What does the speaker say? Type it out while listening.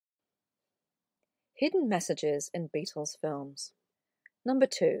Hidden messages in Beatles films. Number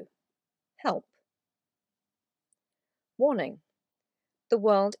 2. Help. Warning. The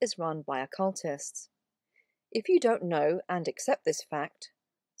world is run by occultists. If you don't know and accept this fact,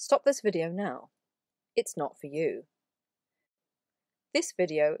 stop this video now. It's not for you. This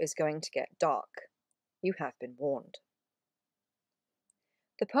video is going to get dark. You have been warned.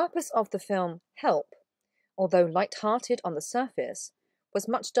 The purpose of the film Help, although light-hearted on the surface, was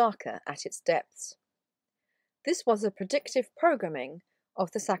much darker at its depths. This was a predictive programming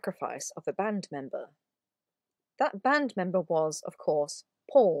of the sacrifice of a band member. That band member was, of course,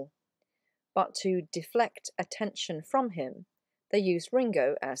 Paul, but to deflect attention from him, they used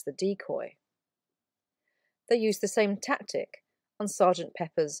Ringo as the decoy. They used the same tactic on Sgt.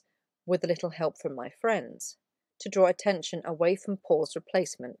 Pepper's With a Little Help from My Friends, to draw attention away from Paul's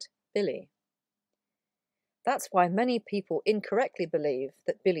replacement, Billy. That's why many people incorrectly believe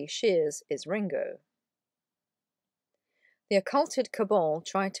that Billy Shears is Ringo. The occulted cabal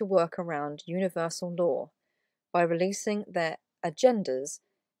tried to work around universal law by releasing their agendas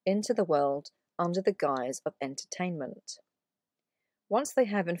into the world under the guise of entertainment. Once they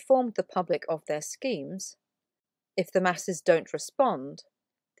have informed the public of their schemes, if the masses don't respond,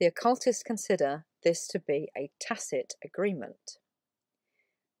 the occultists consider this to be a tacit agreement.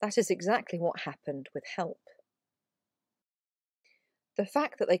 That is exactly what happened with Help. The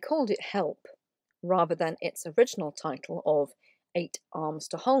fact that they called it Help, rather than its original title of 8 Arms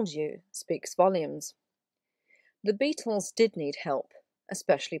to Hold You, speaks volumes. The Beatles did need help,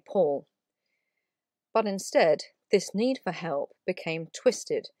 especially Paul. But instead, this need for help became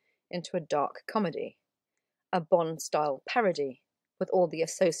twisted into a dark comedy, a Bond-style parody with all the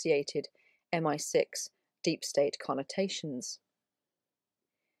associated MI6 deep state connotations.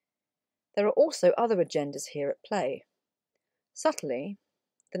 There are also other agendas here at play. Subtly,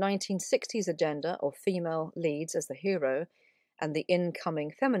 the 1960s agenda of female leads as the hero and the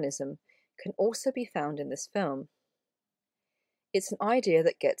incoming feminism can also be found in this film. It's an idea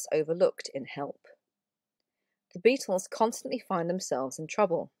that gets overlooked in Help. The Beatles constantly find themselves in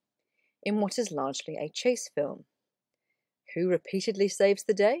trouble, in what is largely a chase film. Who repeatedly saves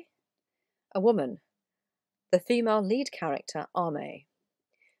the day? A woman, the female lead character, Ame.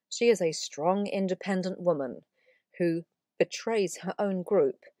 She is a strong, independent woman who betrays her own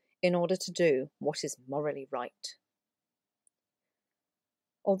group in order to do what is morally right.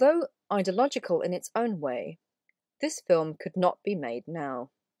 Although ideological in its own way, this film could not be made now.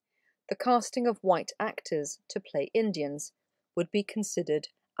 The casting of white actors to play Indians would be considered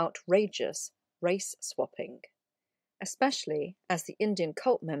outrageous race swapping, especially as the Indian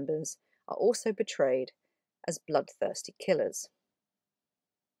cult members are also portrayed as bloodthirsty killers.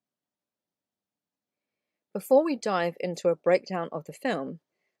 Before we dive into a breakdown of the film,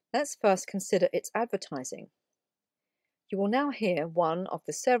 let's first consider its advertising. You will now hear one of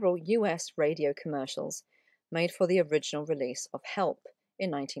the several US radio commercials made for the original release of Help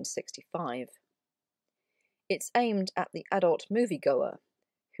in 1965. It's aimed at the adult moviegoer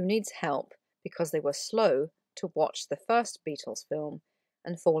who needs help because they were slow to watch the first Beatles film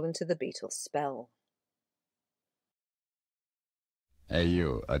and fall into the Beatles spell. Hey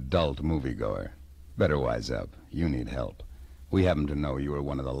you, adult moviegoer. Better wise up. You need help. We happen to know you were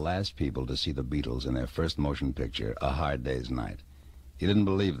one of the last people to see the Beatles in their first motion picture, A Hard Day's Night. You didn't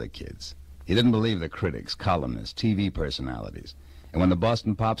believe the kids. You didn't believe the critics, columnists, TV personalities. And when the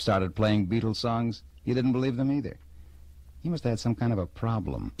Boston Pops started playing Beatles songs, you didn't believe them either. You must have had some kind of a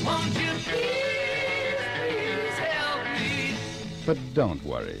problem. Won't you please help me? But don't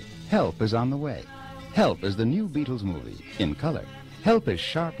worry. Help is on the way. Help is the new Beatles movie, in color. Help is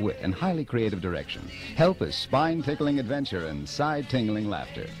sharp wit and highly creative direction. Help is spine-tickling adventure and side-tingling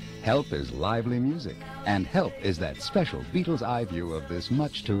laughter. Help is lively music. And Help is that special Beatles eye view of this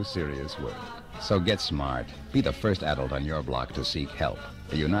much-too-serious world. So get smart. Be the first adult on your block to seek Help,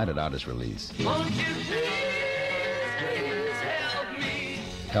 a United Artists release. Won't you please help me?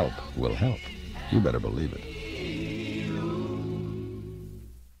 Help will help. You better believe it.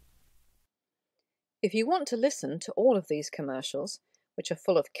 If you want to listen to all of these commercials, which are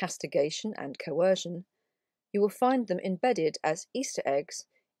full of castigation and coercion, you will find them embedded as Easter eggs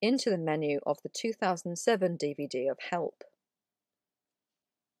into the menu of the 2007 DVD of Help.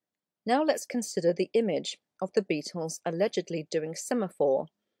 Now let's consider the image of the Beatles allegedly doing semaphore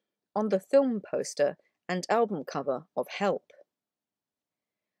on the film poster and album cover of Help.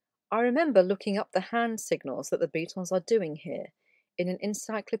 I remember looking up the hand signals that the Beatles are doing here in an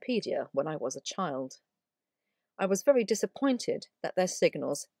encyclopedia when I was a child. I was very disappointed that their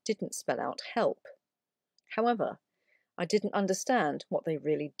signals didn't spell out help. However, I didn't understand what they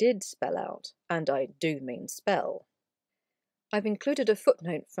really did spell out, and I do mean spell. I've included a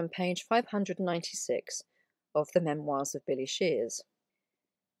footnote from page 596 of the Memoirs of Billy Shears.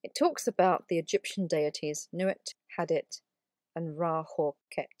 It talks about the Egyptian deities Nuit, Hadit, and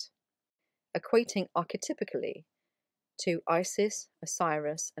Ra-Hor-Ket, equating archetypically to Isis,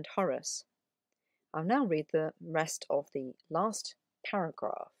 Osiris, and Horus. I'll now read the rest of the last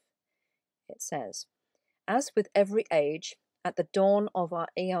paragraph. It says, as with every age, at the dawn of our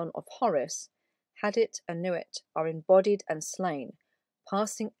aeon of Horus, Hadit and Nuit are embodied and slain,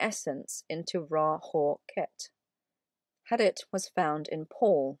 passing essence into Ra-Hor-Ket. Hadit was found in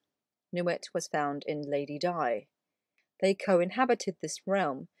Paul, Nuit was found in Lady Di. They co-inhabited this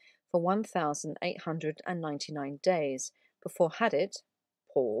realm for 1,899 days before Hadit,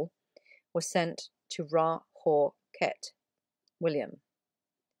 Paul, was sent to Ra-Hor-Ket, William.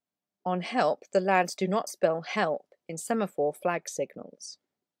 On help, the lads do not spell help in semaphore flag signals.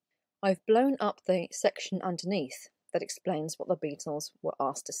 I've blown up the section underneath that explains what the Beatles were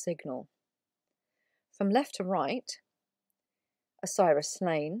asked to signal. From left to right, Osiris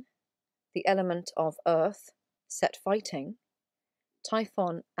slain, the element of earth set fighting,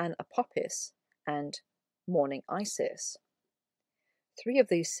 Typhon and Apophis, and Morning Isis. 3 of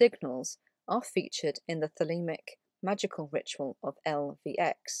these signals are featured in the Thelemic magical ritual of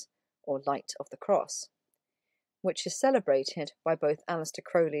LVX, or Light of the Cross, which is celebrated by both Aleister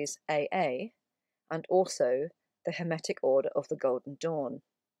Crowley's AA and also the Hermetic Order of the Golden Dawn.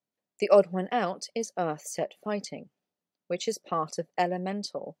 The odd one out is Earth Set Fighting, which is part of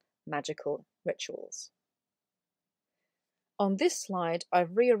elemental magical rituals. On this slide,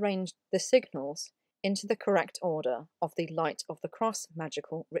 I've rearranged the signals into the correct order of the Light of the Cross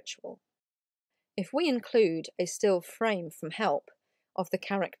magical ritual. If we include a still frame from Help of the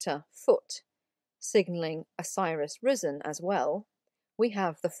character Foot, signalling Osiris risen as well, we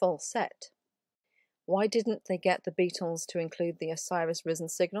have the full set. Why didn't they get the Beatles to include the Osiris risen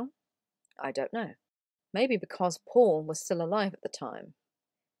signal? I don't know. Maybe because Paul was still alive at the time.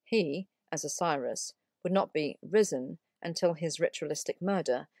 He, as Osiris, would not be risen until his ritualistic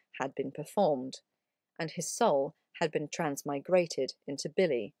murder had been performed, and his soul had been transmigrated into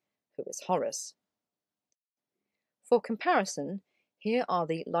Billy, who is Horus. For comparison, here are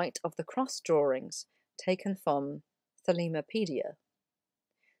the Light of the Cross drawings taken from Thelemopedia.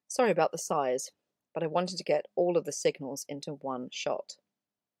 Sorry about the size, but I wanted to get all of the signals into one shot.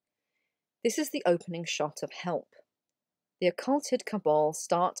 This is the opening shot of Help. The occulted cabal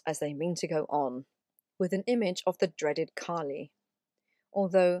start as they mean to go on, with an image of the dreaded Kali,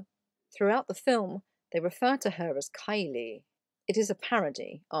 although throughout the film they refer to her as Kylie. It is a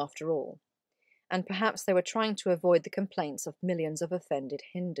parody, after all, and perhaps they were trying to avoid the complaints of millions of offended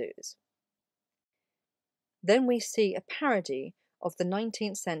Hindus. Then we see a parody of the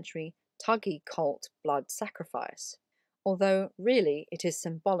 19th century Thuggee cult blood sacrifice, although really it is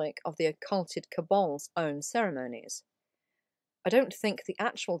symbolic of the occulted cabal's own ceremonies. I don't think the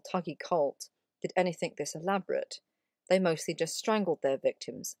actual Thuggee cult did anything this elaborate. They mostly just strangled their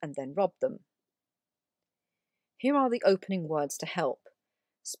victims and then robbed them. Here are the opening words to Help,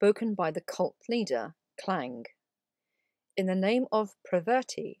 spoken by the cult leader, Clang. In the name of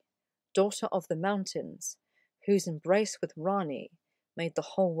Praverti, daughter of the mountains, whose embrace with Rani made the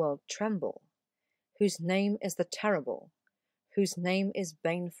whole world tremble, whose name is the terrible, whose name is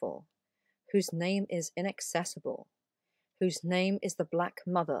baneful, whose name is inaccessible, whose name is the Black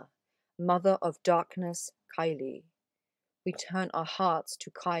Mother, Mother of Darkness, Kylie. We turn our hearts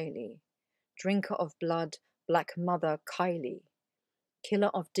to Kylie, drinker of blood, Black Mother, Kylie.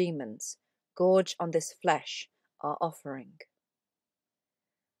 Killer of demons, gorge on this flesh, our offering.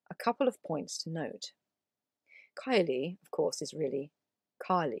 A couple of points to note. Kylie, of course, is really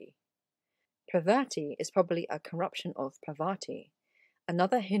Kali. Praverti is probably a corruption of Parvati,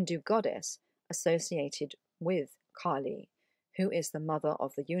 another Hindu goddess associated with Kali, who is the mother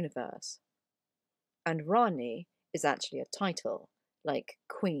of the universe. And Rani is actually a title, like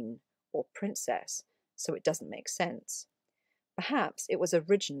queen or princess, so it doesn't make sense. Perhaps it was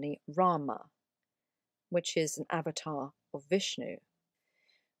originally Rama, which is an avatar of Vishnu.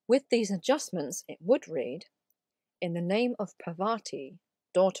 With these adjustments, it would read, in the name of Parvati,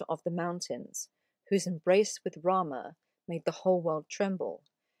 daughter of the mountains, whose embrace with Rama made the whole world tremble,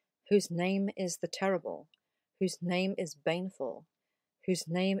 whose name is the terrible, whose name is baneful, whose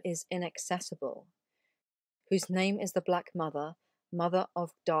name is inaccessible, whose name is the Black Mother, Mother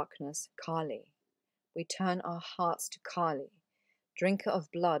of Darkness, Kali. We turn our hearts to Kali, drinker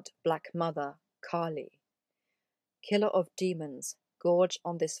of blood, Black Mother, Kali. Killer of demons, gorge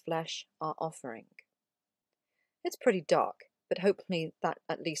on this flesh, our offering. It's pretty dark, but hopefully that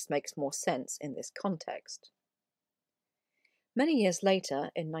at least makes more sense in this context. Many years later,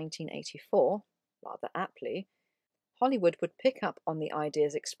 in 1984, rather aptly, Hollywood would pick up on the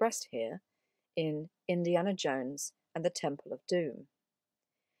ideas expressed here in Indiana Jones and the Temple of Doom.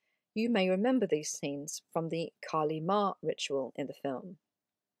 You may remember these scenes from the Kali Ma ritual in the film.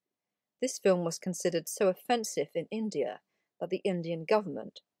 This film was considered so offensive in India that the Indian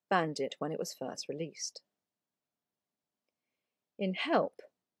government banned it when it was first released. In Help,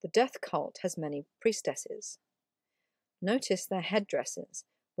 the death cult has many priestesses. Notice their headdresses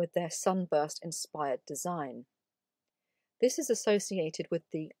with their sunburst-inspired design. This is associated with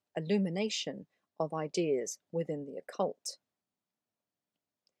the illumination of ideas within the occult.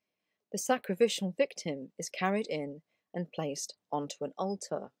 The sacrificial victim is carried in and placed onto an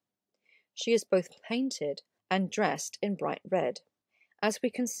altar. She is both painted and dressed in bright red, as we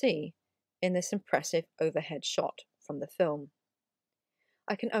can see in this impressive overhead shot from the film.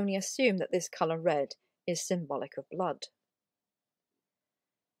 I can only assume that this colour red is symbolic of blood.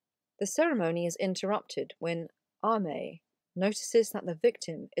 The ceremony is interrupted when Ame notices that the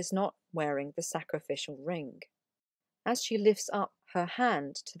victim is not wearing the sacrificial ring. As she lifts up her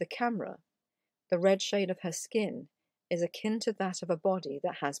hand to the camera, the red shade of her skin is akin to that of a body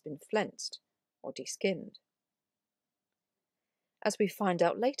that has been flensed or deskinned. As we find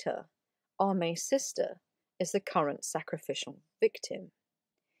out later, Ame's sister is the current sacrificial victim.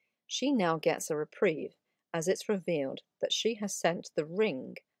 She now gets a reprieve as it's revealed that she has sent the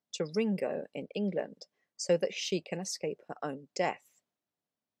ring to Ringo in England so that she can escape her own death.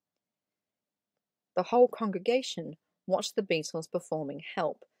 The whole congregation watched the Beatles performing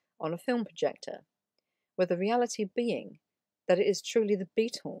Help on a film projector, with the reality being that it is truly the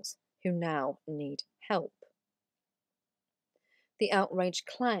Beatles who now need help. The outraged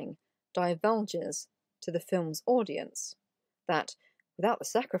clang divulges to the film's audience that without the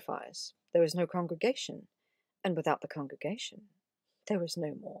sacrifice, there is no congregation, and without the congregation, there is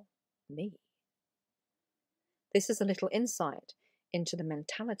no more me. This is a little insight into the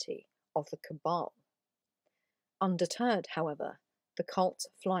mentality of the cabal. Undeterred, however, the cults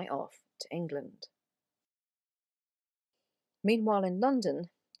fly off to England. Meanwhile, in London,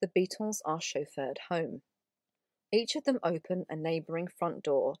 the Beatles are chauffeured home. Each of them open a neighbouring front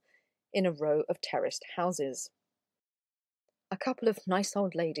door in a row of terraced houses. A couple of nice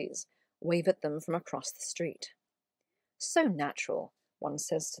old ladies wave at them from across the street. So natural, one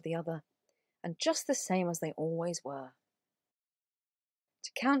says to the other, and just the same as they always were.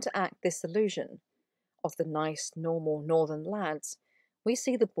 To counteract this illusion of the nice, normal northern lads, we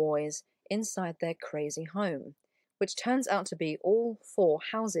see the boys inside their crazy home, which turns out to be all 4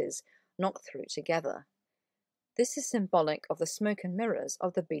 houses knocked through together. This is symbolic of the smoke and mirrors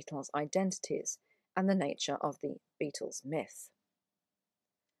of the Beatles' identities and the nature of the Beatles myth.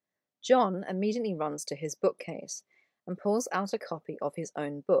 John immediately runs to his bookcase and pulls out a copy of his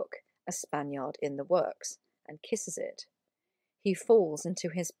own book, A Spaniard in the Works, and kisses it. He falls into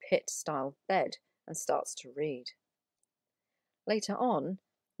his pit-style bed and starts to read. Later on,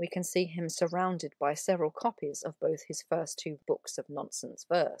 we can see him surrounded by several copies of both his first 2 books of nonsense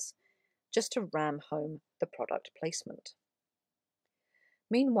verse, just to ram home the product placement.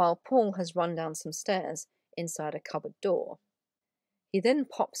 Meanwhile, Paul has run down some stairs inside a cupboard door. He then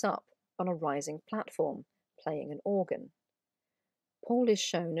pops up on a rising platform, playing an organ. Paul is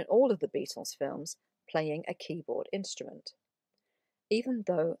shown in all of the Beatles films playing a keyboard instrument, even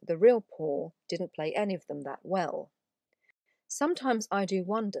though the real Paul didn't play any of them that well. Sometimes I do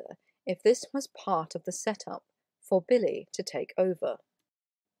wonder if this was part of the setup for Billy to take over.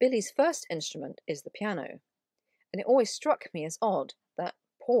 Billy's first instrument is the piano, and it always struck me as odd that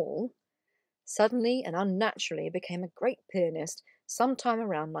Paul suddenly and unnaturally became a great pianist sometime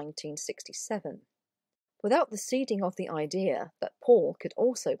around 1967. Without the seeding of the idea that Paul could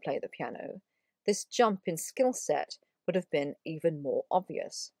also play the piano, this jump in skill set would have been even more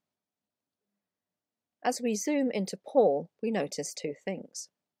obvious. As we zoom into Paul, we notice 2 things.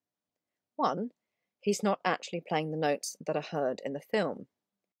 1, he's not actually playing the notes that are heard in the film.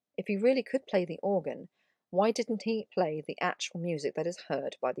 If he really could play the organ, why didn't he play the actual music that is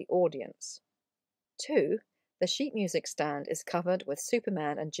heard by the audience? 2, the sheet music stand is covered with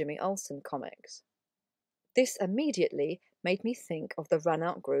Superman and Jimmy Olsen comics. This immediately made me think of the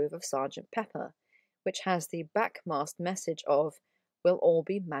run-out groove of Sgt. Pepper, which has the backmasked message of, "We'll all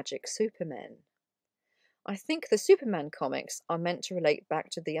be magic Supermen." I think the Superman comics are meant to relate back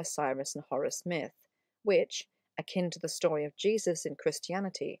to the Osiris and Horus myth, which, akin to the story of Jesus in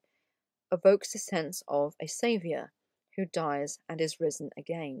Christianity, evokes a sense of a saviour who dies and is risen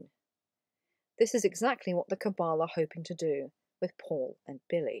again. This is exactly what the Cabal are hoping to do with Paul and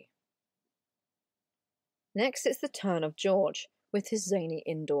Billy. Next, it's the turn of George with his zany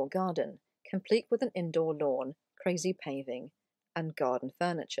indoor garden, complete with an indoor lawn, crazy paving, and garden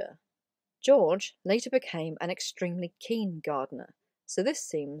furniture. George later became an extremely keen gardener, so this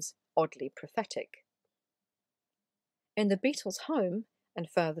seems oddly prophetic. In the Beatles' home, and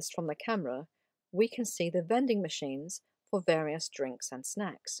furthest from the camera, we can see the vending machines for various drinks and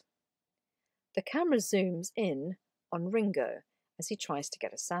snacks. The camera zooms in on Ringo as he tries to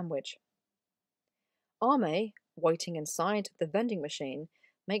get a sandwich. Ame, waiting inside the vending machine,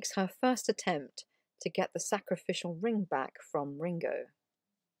 makes her first attempt to get the sacrificial ring back from Ringo.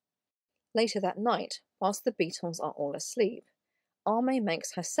 Later that night, whilst the Beatles are all asleep, Ame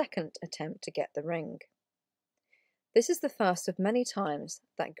makes her second attempt to get the ring. This is the first of many times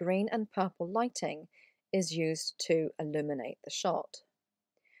that green and purple lighting is used to illuminate the shot.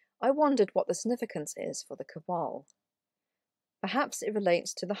 I wondered what the significance is for the Cabal. Perhaps it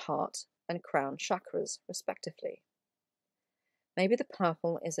relates to the heart and crown chakras, respectively. Maybe the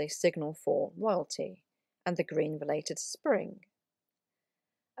purple is a signal for royalty, and the green related to spring.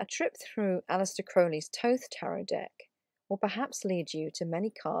 A trip through Aleister Crowley's Thoth tarot deck will perhaps lead you to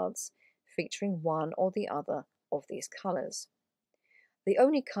many cards featuring one or the other of these colours. The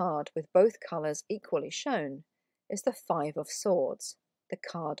only card with both colours equally shown is the Five of Swords, the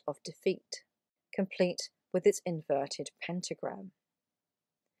card of defeat, complete with its inverted pentagram.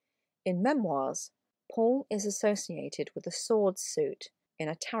 In memoirs, Paul is associated with a sword suit in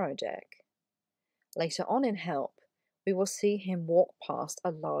a tarot deck. Later on in Help, we will see him walk past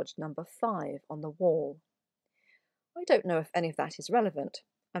a large number 5 on the wall. I don't know if any of that is relevant,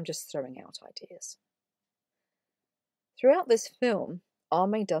 I'm just throwing out ideas. Throughout this film,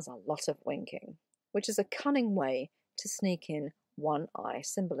 Ame does a lot of winking, which is a cunning way to sneak in one-eye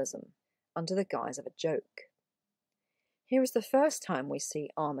symbolism under the guise of a joke. Here is the first time we see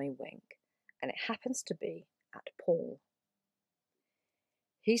Ame wink, and it happens to be at Paul.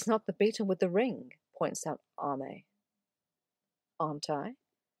 "He's not the Beatle with the ring," points out Ame. "Aren't I?"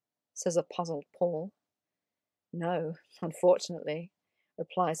 says a puzzled Paul. "No, unfortunately,"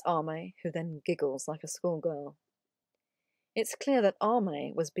 replies Ame, who then giggles like a schoolgirl. It's clear that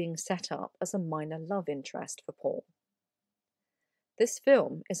Ame was being set up as a minor love interest for Paul. This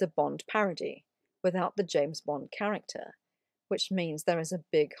film is a Bond parody, without the James Bond character, which means there is a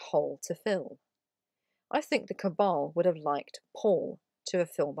big hole to fill. I think the Cabal would have liked Paul to have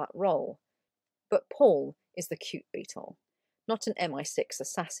filled that role, but Paul is the cute Beatle, not an MI6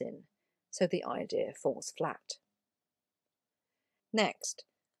 assassin, so the idea falls flat. Next,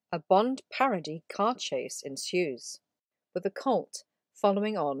 a Bond parody car chase ensues, with the Colt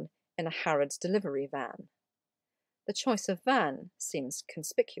following on in a Harrods delivery van. The choice of van seems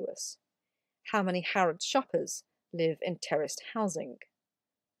conspicuous. How many Harrods shoppers live in terraced housing?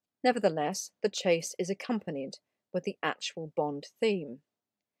 Nevertheless, the chase is accompanied with the actual Bond theme.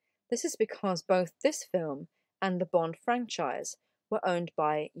 This is because both this film and the Bond franchise were owned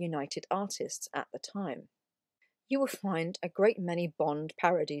by United Artists at the time. You will find a great many Bond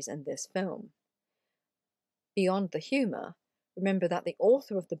parodies in this film. Beyond the humour, remember that the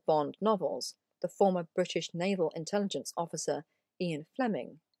author of the Bond novels, the former British Naval Intelligence Officer Ian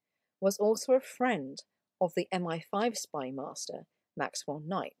Fleming, was also a friend of the MI5 spy master Maxwell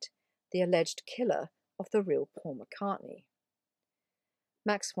Knight, the alleged killer of the real Paul McCartney.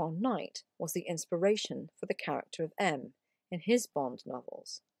 Maxwell Knight was the inspiration for the character of M in his Bond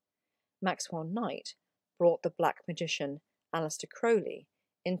novels. Maxwell Knight brought the black magician Aleister Crowley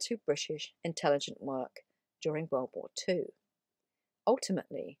into British intelligence work during World War II.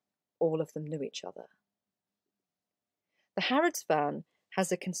 Ultimately, all of them knew each other. The Harrods van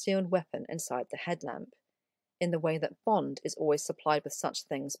has a concealed weapon inside the headlamp, in the way that Bond is always supplied with such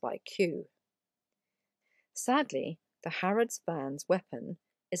things by Q. Sadly, the Harrods van's weapon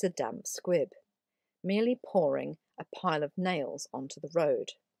is a damp squib, merely pouring a pile of nails onto the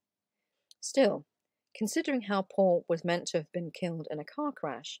road. Still, considering how Paul was meant to have been killed in a car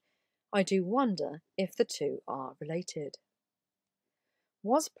crash, I do wonder if the two are related.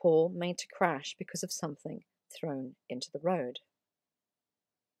 Was Paul made to crash because of something thrown into the road?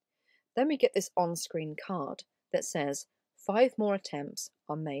 Then we get this on-screen card that says 5 more attempts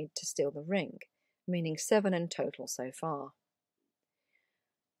are made to steal the ring, meaning 7 in total so far.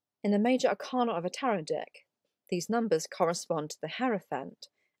 In the major arcana of a tarot deck, these numbers correspond to the Hierophant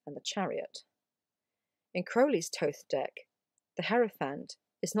and the Chariot. In Crowley's Thoth deck, the Hierophant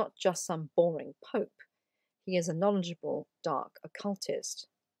is not just some boring pope, he is a knowledgeable, dark occultist.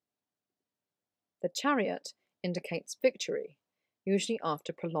 The Chariot indicates victory, usually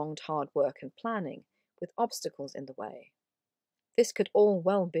after prolonged hard work and planning, with obstacles in the way. This could all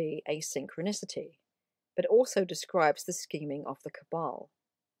well be a synchronicity, but it also describes the scheming of the cabal.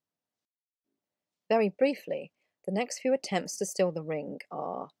 Very briefly, the next few attempts to steal the ring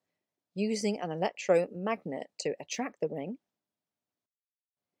are using an electromagnet to attract the ring,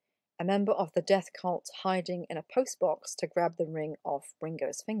 a member of the death cult hiding in a postbox to grab the ring off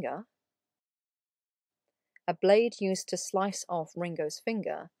Ringo's finger, a blade used to slice off Ringo's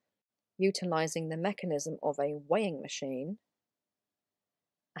finger, utilizing the mechanism of a weighing machine,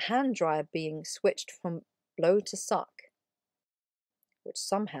 a hand dryer being switched from blow to suck, which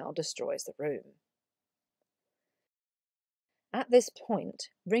somehow destroys the room. At this point,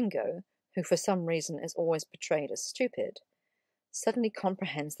 Ringo, who for some reason is always portrayed as stupid, suddenly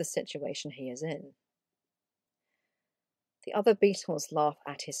comprehends the situation he is in. The other Beatles laugh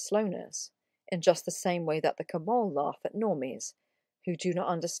at his slowness, in just the same way that the cabal laugh at normies, who do not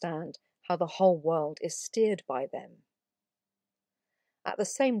understand how the whole world is steered by them. At the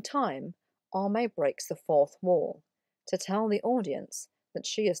same time, Arme breaks the fourth wall to tell the audience that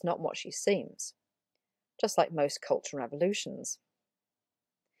she is not what she seems, just like most cultural revolutions.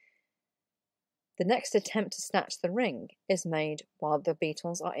 The next attempt to snatch the ring is made while the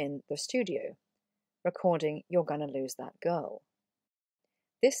Beatles are in the studio, recording You're Gonna Lose That Girl.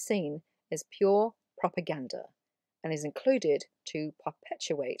 This scene is pure propaganda and is included to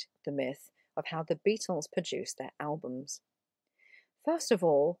perpetuate the myth of how the Beatles produced their albums. First of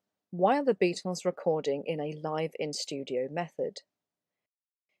all, why are the Beatles recording in a live-in-studio method?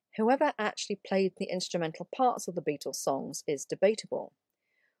 Whoever actually played the instrumental parts of the Beatles songs is debatable.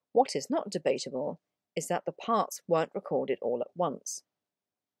 What is not debatable is that the parts weren't recorded all at once.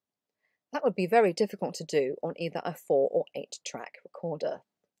 That would be very difficult to do on either a 4 or 8 track recorder,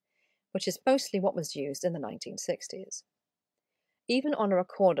 which is mostly what was used in the 1960s. Even on a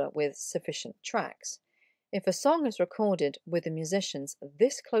recorder with sufficient tracks, if a song is recorded with the musicians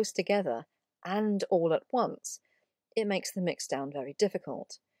this close together and all at once, it makes the mixdown very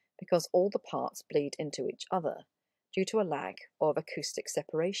difficult, because all the parts bleed into each other, due to a lag of acoustic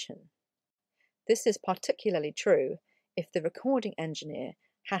separation. This is particularly true if the recording engineer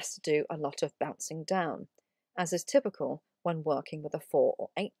has to do a lot of bouncing down, as is typical when working with a 4 or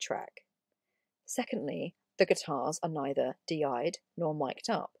 8 track. Secondly, the guitars are neither DI'd nor mic'd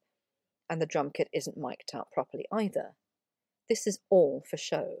up, and the drum kit isn't mic'd up properly either. This is all for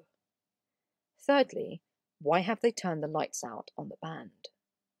show. Thirdly, why have they turned the lights out on the band?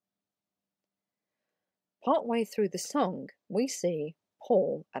 Partway through the song, we see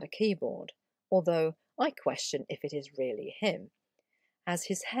Paul at a keyboard, although I question if it is really him, as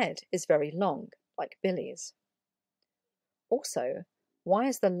his head is very long, like Billy's. Also, why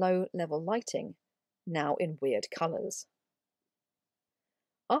is the low-level lighting now in weird colours?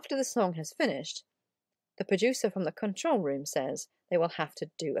 After the song has finished, the producer from the control room says they will have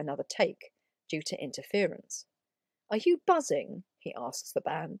to do another take due to interference. "Are you buzzing?" he asks the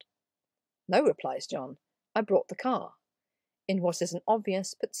band. "No," replies John. "I brought the car," in what is an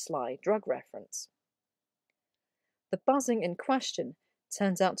obvious but sly drug reference. The buzzing in question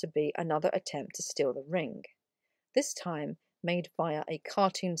turns out to be another attempt to steal the ring, this time made via a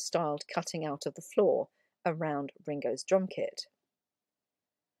cartoon-styled cutting out of the floor around Ringo's drum kit.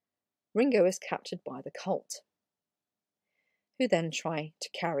 Ringo is captured by the cult, who then try to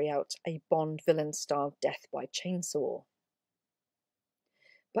carry out a Bond villain-style death by chainsaw.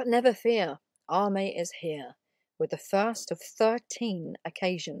 But never fear, Arme is here, with the first of 13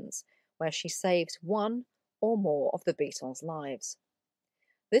 occasions where she saves one or more of the Beatles' lives,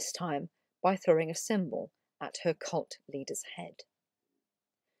 this time by throwing a symbol at her cult leader's head.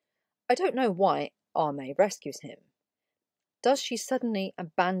 I don't know why Arme rescues him. Does she suddenly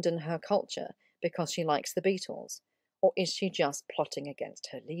abandon her culture because she likes the Beatles, or is she just plotting against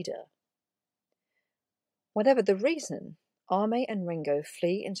her leader? Whatever the reason, Arme and Ringo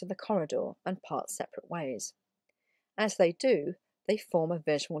flee into the corridor and part separate ways. As they do, they form a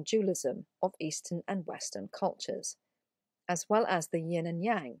visual dualism of Eastern and Western cultures, as well as the yin and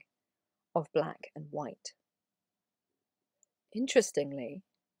yang of black and white. Interestingly,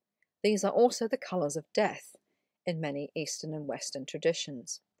 these are also the colours of death in many Eastern and Western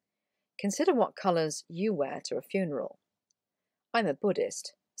traditions. Consider what colours you wear to a funeral. I'm a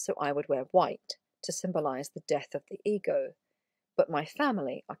Buddhist, so I would wear white to symbolise the death of the ego, but my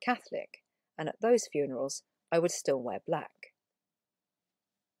family are Catholic, and at those funerals I would still wear black.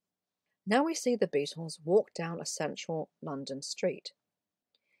 Now we see the Beatles walk down a central London street.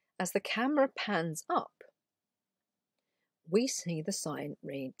 As the camera pans up, we see the sign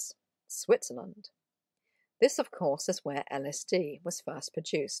reads Switzerland. This, of course, is where LSD was first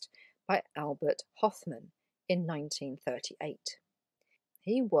produced by Albert Hofmann in 1938.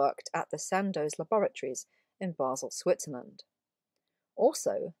 He worked at the Sandoz laboratories in Basel, Switzerland.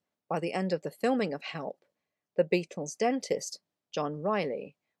 Also, by the end of the filming of Help, the Beatles' dentist, John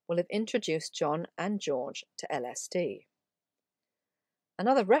Riley, will have introduced John and George to LSD.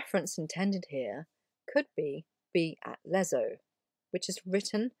 Another reference intended here could be at Lezo, which is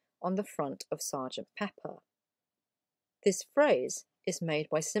written on the front of Sgt. Pepper. This phrase is made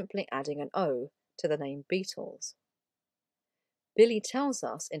by simply adding an O to the name Beatles. Billy tells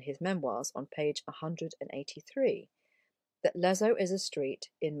us in his memoirs on page 183 that Lezo is a street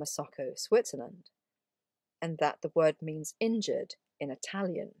in Masocco, Switzerland, and that the word means injured in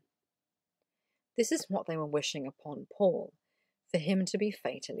Italian. This is what they were wishing upon Paul, for him to be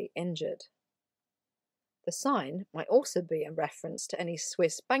fatally injured. The sign might also be a reference to any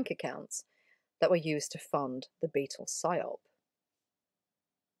Swiss bank accounts that were used to fund the Beatles psyop.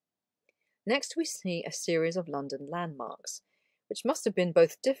 Next we see a series of London landmarks, which must have been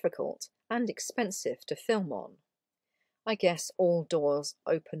both difficult and expensive to film on. I guess all doors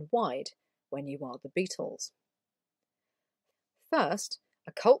open wide when you are the Beatles. First,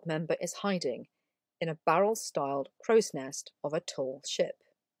 a cult member is hiding in a barrel-styled crow's nest of a tall ship.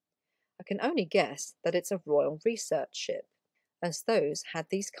 I can only guess that it's a royal research ship, as those had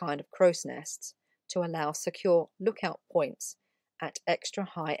these kind of crow's nests to allow secure lookout points at extra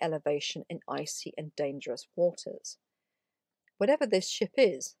high elevation in icy and dangerous waters. Whatever this ship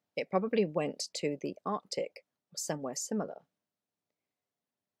is, it probably went to the Arctic or somewhere similar.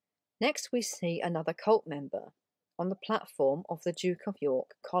 Next we see another cult member on the platform of the Duke of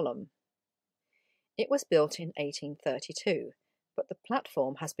York column. It was built in 1832, but the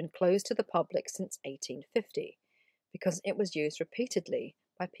platform has been closed to the public since 1850 because it was used repeatedly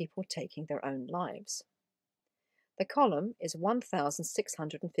by people taking their own lives. The column is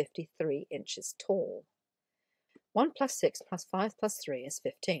 1,653 inches tall. 1 plus 6 plus 5 plus 3 is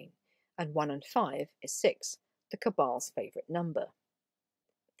 15, and 1 and 5 is 6, the Cabal's favourite number.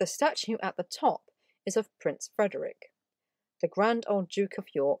 The statue at the top is of Prince Frederick, the grand old Duke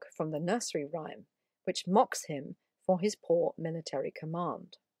of York from the nursery rhyme, which mocks him for his poor military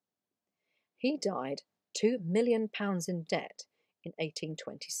command. He died £2 million in debt in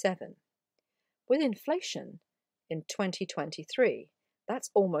 1827. With inflation, in 2023,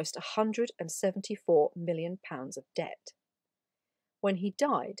 that's almost £174 million of debt. When he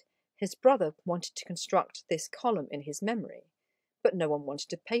died, his brother wanted to construct this column in his memory, but no one wanted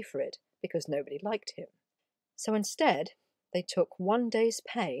to pay for it because nobody liked him. So instead, they took 1 day's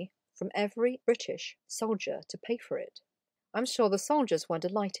pay from every British soldier to pay for it. I'm sure the soldiers were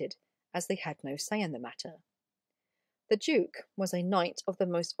delighted, as they had no say in the matter. The Duke was a Knight of the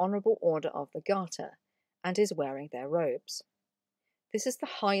Most Honourable Order of the Garter, and is wearing their robes. This is the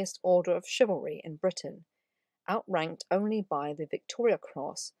highest order of chivalry in Britain, outranked only by the Victoria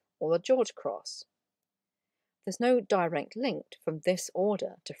Cross or the George Cross. There's no direct link from this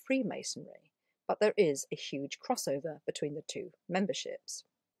order to Freemasonry, but there is a huge crossover between the two memberships.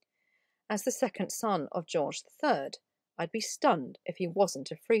 As the second son of George III, I'd be stunned if he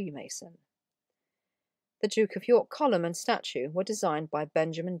wasn't a Freemason. The Duke of York column and statue were designed by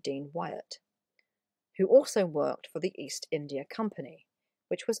Benjamin Dean Wyatt, who also worked for the East India Company,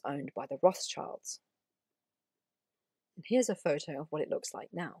 which was owned by the Rothschilds. And here's a photo of what it looks like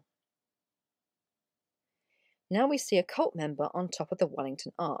now. Now we see a cult member on top of the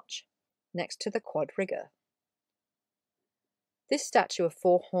Wellington Arch, next to the quadriga. This statue of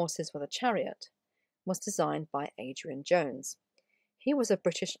 4 horses with a chariot was designed by Adrian Jones. He was a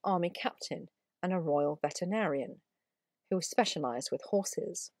British Army captain and a royal veterinarian who specialised with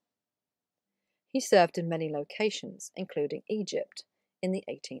horses. He served in many locations, including Egypt, in the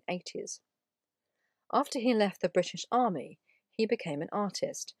 1880s. After he left the British Army, he became an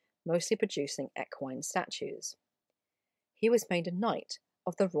artist, mostly producing equine statues. He was made a Knight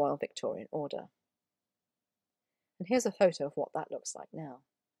of the Royal Victorian Order. And here's a photo of what that looks like now.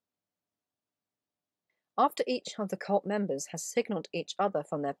 After each of the cult members has signalled each other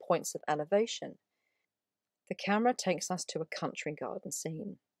from their points of elevation, the camera takes us to a country garden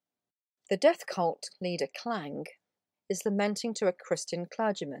scene. The death cult leader Clang is lamenting to a Christian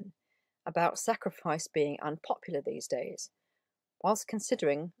clergyman about sacrifice being unpopular these days, whilst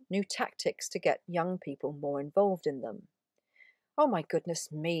considering new tactics to get young people more involved in them. "Oh my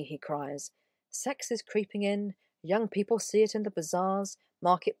goodness me," he cries, "sex is creeping in, young people see it in the bazaars,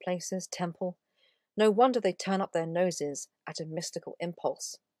 marketplaces, temple. No wonder they turn up their noses at a mystical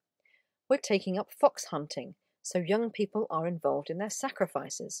impulse. We're taking up fox hunting, so young people are involved in their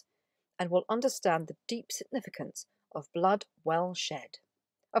sacrifices. and will understand the deep significance of blood well shed.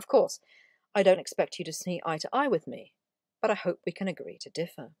 Of course, I don't expect you to see eye to eye with me, but I hope we can agree to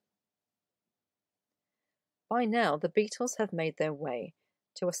differ. By now, the Beatles have made their way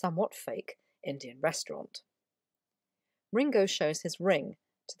to a somewhat fake Indian restaurant. Ringo shows his ring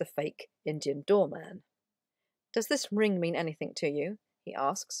to the fake Indian doorman. "Does this ring mean anything to you?" he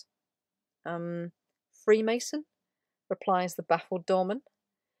asks. Freemason?" replies the baffled doorman.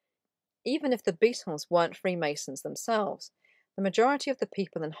 Even if the Beatles weren't Freemasons themselves, the majority of the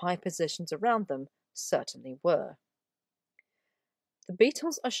people in high positions around them certainly were. The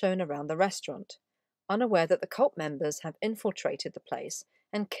Beatles are shown around the restaurant, unaware that the cult members have infiltrated the place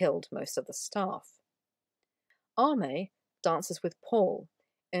and killed most of the staff. Ame dances with Paul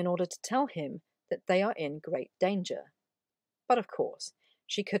in order to tell him that they are in great danger. But of course,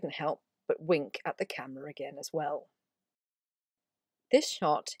 she couldn't help but wink at the camera again as well. This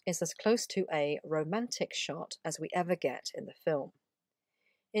shot is as close to a romantic shot as we ever get in the film.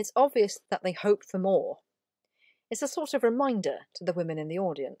 It's obvious that they hoped for more. It's a sort of reminder to the women in the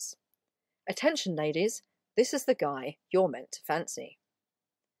audience. Attention, ladies, this is the guy you're meant to fancy.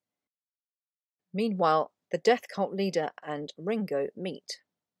 Meanwhile, the death cult leader and Ringo meet.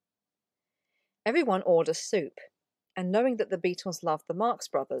 Everyone orders soup, and knowing that the Beatles love the Marx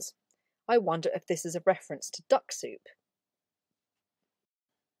Brothers, I wonder if this is a reference to duck soup.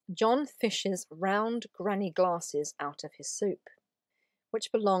 John fishes round granny glasses out of his soup,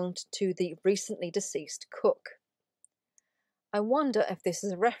 which belonged to the recently deceased cook. I wonder if this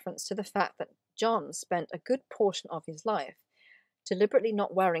is a reference to the fact that John spent a good portion of his life deliberately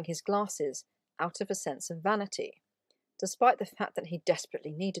not wearing his glasses out of a sense of vanity, despite the fact that he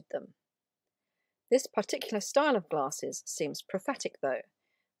desperately needed them. This particular style of glasses seems prophetic, though,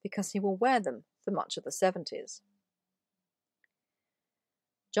 because he will wear them for much of the 70s.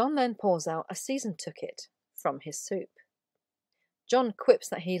 John then pours out a seasoned tucket from his soup. John quips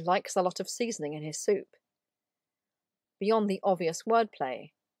that he likes a lot of seasoning in his soup. Beyond the obvious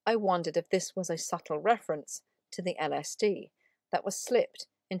wordplay, I wondered if this was a subtle reference to the LSD that was slipped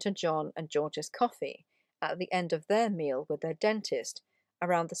into John and George's coffee at the end of their meal with their dentist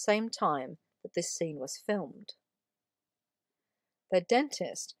around the same time that this scene was filmed. Their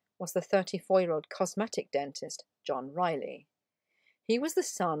dentist was the 34-year-old cosmetic dentist John Riley. He was the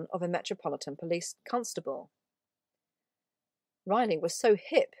son of a Metropolitan Police constable. Riley was so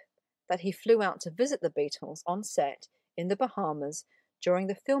hip that he flew out to visit the Beatles on set in the Bahamas during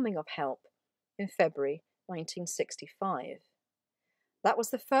the filming of Help in February 1965. That was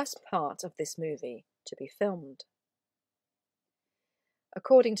the first part of this movie to be filmed.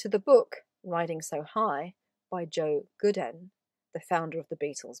 According to the book Riding So High by Joe Gooden, the founder of the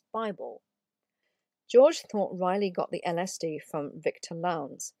Beatles' Bible, George thought Riley got the LSD from Victor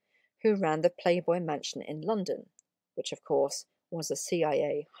Lowndes, who ran the Playboy Mansion in London, which of course was a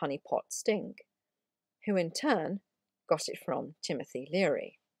CIA honeypot sting, who in turn got it from Timothy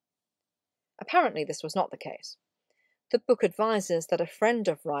Leary. Apparently this was not the case. The book advises that a friend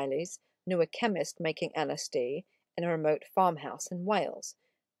of Riley's knew a chemist making LSD in a remote farmhouse in Wales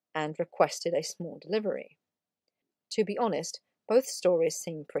and requested a small delivery. To be honest, both stories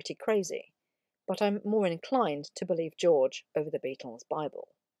seem pretty crazy, but I'm more inclined to believe George over the Beatles' Bible.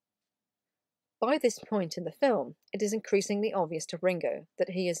 By this point in the film, it is increasingly obvious to Ringo that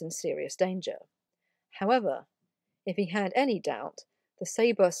he is in serious danger. However, if he had any doubt, the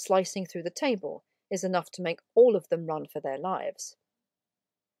sabre slicing through the table is enough to make all of them run for their lives.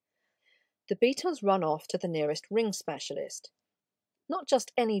 The Beatles run off to the nearest ring specialist. Not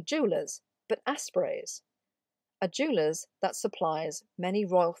just any jeweller's, but Asprey's, a jeweller's that supplies many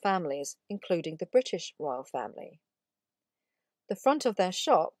royal families, including the British royal family. The front of their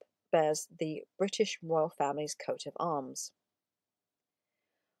shop bears the British royal family's coat of arms.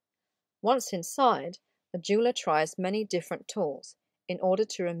 Once inside, the jeweller tries many different tools in order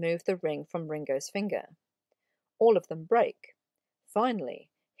to remove the ring from Ringo's finger. All of them break. Finally,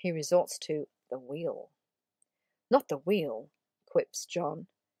 he resorts to the wheel. "Not the wheel," quips John.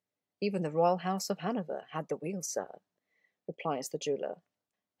 "Even the Royal House of Hanover had the wheel, sir," replies the jeweller.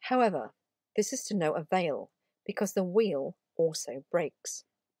 However, this is to no avail, because the wheel also breaks.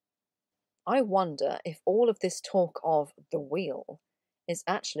 I wonder if all of this talk of the wheel is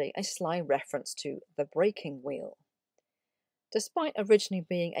actually a sly reference to the breaking wheel. Despite originally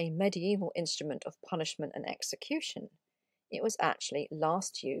being a medieval instrument of punishment and execution, it was actually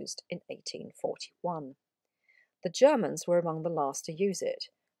last used in 1841. The Germans were among the last to use it,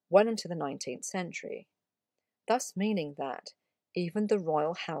 well into the 19th century, thus meaning that even the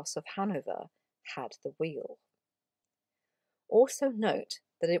Royal House of Hanover had the wheel. Also note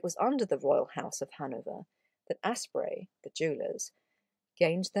that it was under the royal house of Hanover that Asprey, the jewellers,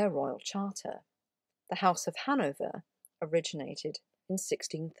 gained their royal charter. The House of Hanover originated in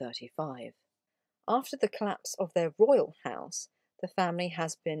 1635. After the collapse of their royal house, the family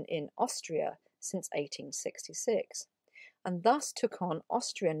has been in Austria since 1866, and thus took on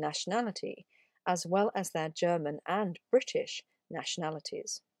Austrian nationality as well as their German and British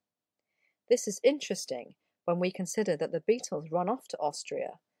nationalities. This is interesting when we consider that the Beatles run off to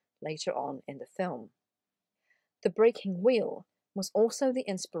Austria later on in the film. The breaking wheel was also the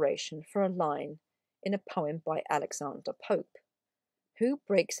inspiration for a line in a poem by Alexander Pope, "Who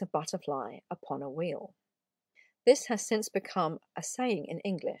breaks a butterfly upon a wheel?" This has since become a saying in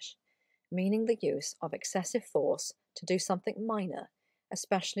English, meaning the use of excessive force to do something minor,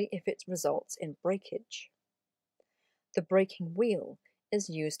 especially if it results in breakage. The breaking wheel is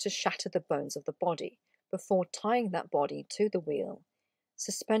used to shatter the bones of the body before tying that body to the wheel,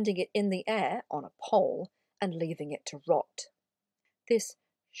 suspending it in the air on a pole and leaving it to rot. This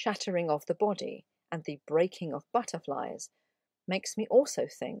shattering of the body and the breaking of butterflies makes me also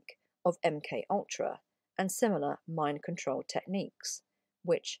think of MK Ultra and similar mind control techniques,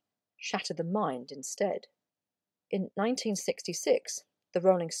 which shatter the mind instead. In 1966, the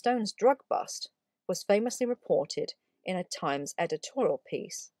Rolling Stones drug bust was famously reported in a Times editorial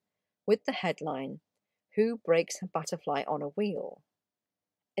piece with the headline, "Who breaks a butterfly on a wheel?"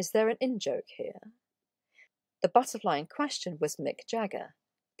 Is there an in-joke here? The butterfly in question was Mick Jagger.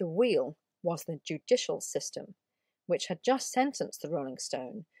 The wheel was the judicial system, which had just sentenced the Rolling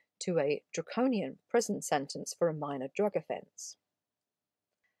Stone to a draconian prison sentence for a minor drug offence.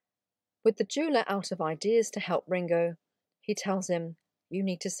 With the jeweller out of ideas to help Ringo, he tells him, "You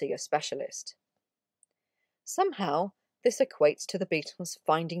need to see a specialist." Somehow, this equates to the Beatles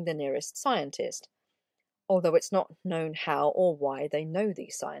finding the nearest scientist, although it's not known how or why they know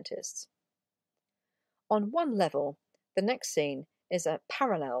these scientists. On one level, the next scene is a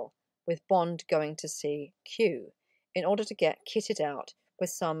parallel with Bond going to see Q in order to get kitted out with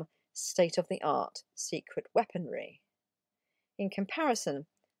some state-of-the-art secret weaponry. In comparison,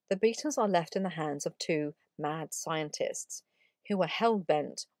 the Beatles are left in the hands of two mad scientists who are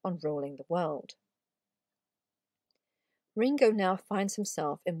hell-bent on ruling the world. Ringo now finds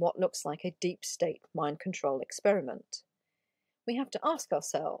himself in what looks like a deep-state mind control experiment. We have to ask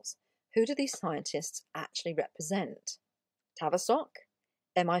ourselves, who do these scientists actually represent? Tavistock?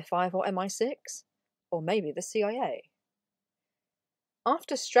 MI5 or MI6? Or maybe the CIA?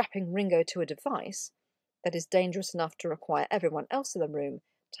 After strapping Ringo to a device that is dangerous enough to require everyone else in the room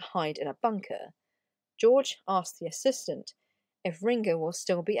to hide in a bunker, George asks the assistant if Ringo will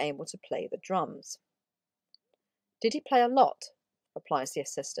still be able to play the drums. "Did he play a lot?" replies the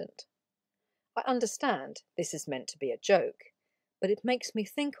assistant. I understand this is meant to be a joke, but it makes me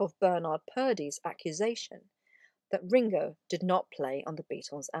think of Bernard Purdie's accusation that Ringo did not play on the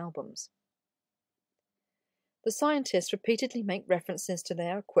Beatles' albums. The scientists repeatedly make references to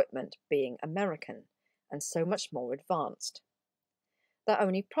their equipment being American and so much more advanced. Their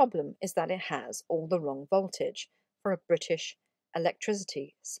only problem is that it has all the wrong voltage for a British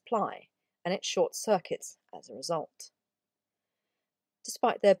electricity supply, and it short circuits as a result.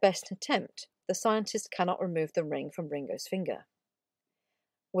 Despite their best attempt, the scientists cannot remove the ring from Ringo's finger.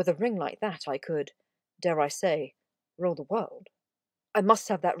 "With a ring like that, I could, dare I say, rule the world. I must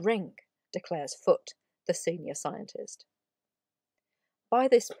have that ring," declares Foote, the senior scientist. By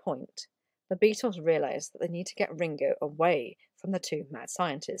this point, the Beatles realise that they need to get Ringo away from the two mad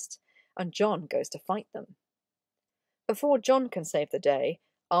scientists, and John goes to fight them. Before John can save the day,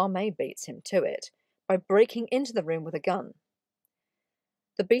 May beats him to it by breaking into the room with a gun.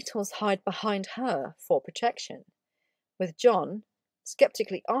 The Beatles hide behind her for protection, with John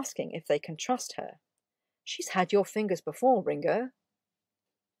skeptically asking if they can trust her. "She's had your fingers before, Ringo."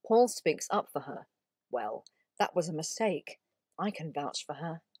 Paul speaks up for her. "Well, that was a mistake. I can vouch for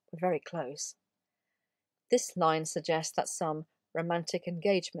her. We're very close." This line suggests that some romantic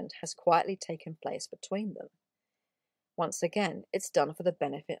engagement has quietly taken place between them. Once again, it's done for the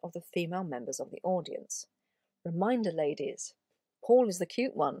benefit of the female members of the audience. Reminder, ladies, Paul is the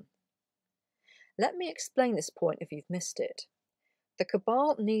cute one. Let me explain this point if you've missed it. The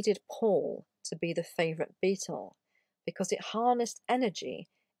Cabal needed Paul to be the favourite Beatle because it harnessed energy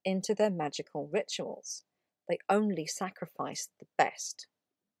into their magical rituals. They only sacrificed the best.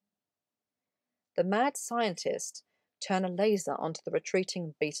 The mad scientists turn a laser onto the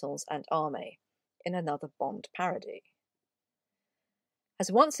retreating Beatles and May in another Bond parody.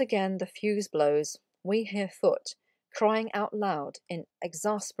 As once again the fuse blows, we hear Foote crying out loud in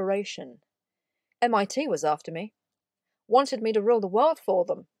exasperation, "MIT was after me. wanted me to rule the world for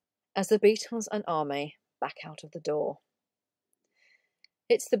them, as the Beatles and Army back out of the door.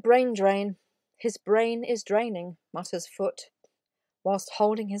 It's the brain drain. His brain is draining, mutters Foot, whilst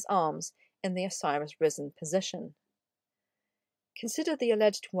holding his arms in the Osiris risen position. Consider the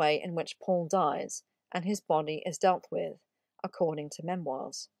alleged way in which Paul dies and his body is dealt with, according to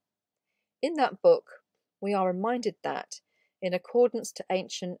memoirs. In that book, we are reminded that, in accordance to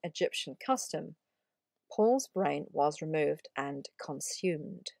ancient Egyptian custom, Paul's brain was removed and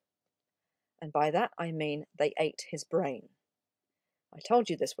consumed. And by that I mean they ate his brain. I told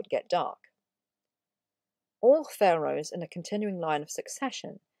you this would get dark. All pharaohs in a continuing line of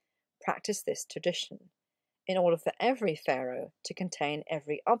succession practice this tradition, in order for every pharaoh to contain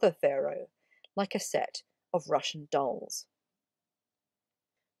every other pharaoh, like a set of Russian dolls.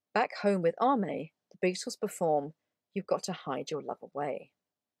 Back home with Arme, the Beatles perform You've Got to Hide Your Love Away.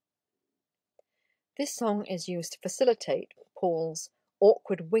 This song is used to facilitate Paul's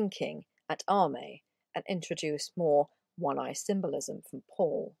awkward winking at Arme and introduce more one-eye symbolism from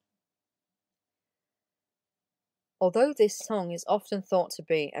Paul. Although this song is often thought to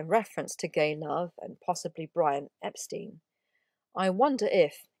be a reference to gay love and possibly Brian Epstein, I wonder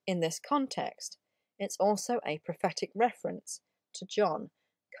if, in this context, it's also a prophetic reference to John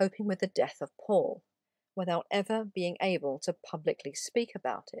coping with the death of Paul, without ever being able to publicly speak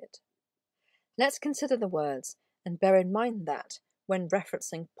about it. Let's consider the words and bear in mind that, when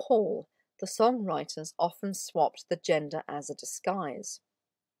referencing Paul, the songwriters often swapped the gender as a disguise.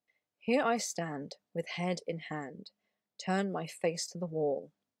 Here I stand, with head in hand, turn my face to the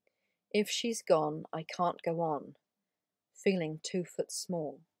wall. If she's gone, I can't go on, feeling 2 foot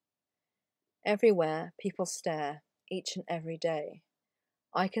small. Everywhere people stare, each and every day.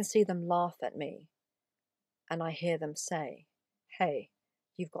 I can see them laugh at me, and I hear them say, hey,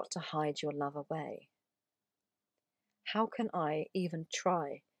 you've got to hide your love away. How can I even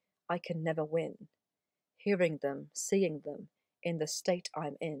try? I can never win. Hearing them, seeing them, in the state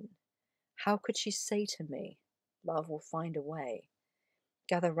I'm in. How could she say to me, love will find a way?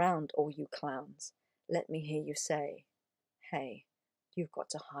 Gather round, all you clowns. Let me hear you say, hey, you've got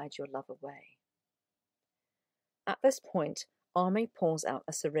to hide your love away. At this point, Arme pulls out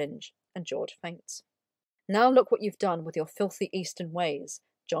a syringe, and George faints. Now look what you've done with your filthy Eastern ways,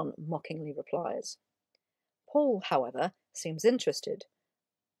 John mockingly replies. Paul, however, seems interested.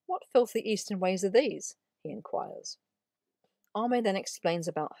 What filthy Eastern ways are these? He inquires. Arme then explains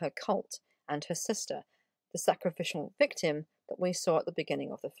about her cult and her sister, the sacrificial victim that we saw at the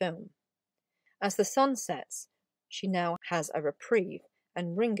beginning of the film. As the sun sets, she now has a reprieve,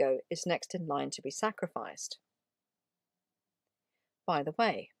 and Ringo is next in line to be sacrificed. By the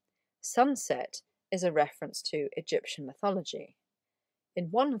way, sunset is a reference to Egyptian mythology. In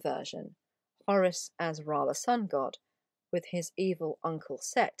one version, Horus as Ra the sun god, with his evil uncle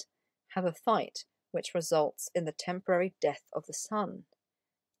Set, have a fight which results in the temporary death of the sun.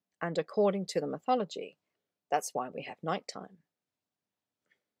 And according to the mythology, that's why we have nighttime.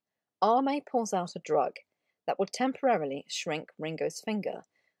 Arme pulls out a drug that will temporarily shrink Ringo's finger,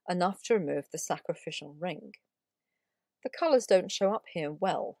 enough to remove the sacrificial ring. The colours don't show up here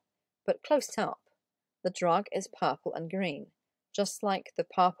well, but close up, the drug is purple and green, just like the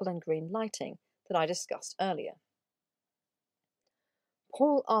purple and green lighting that I discussed earlier.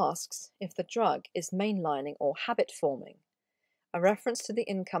 Paul asks if the drug is mainlining or habit-forming, a reference to the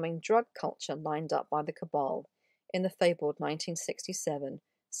incoming drug culture lined up by the Cabal in the fabled 1967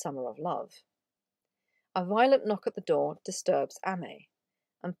 Summer of Love. A violent knock at the door disturbs Ame,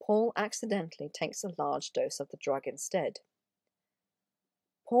 and Paul accidentally takes a large dose of the drug instead.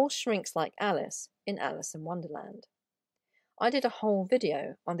 Paul shrinks like Alice in Alice in Wonderland. I did a whole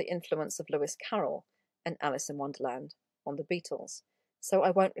video on the influence of Lewis Carroll and Alice in Wonderland on the Beatles, so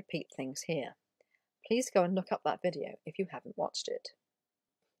I won't repeat things here. Please go and look up that video if you haven't watched it.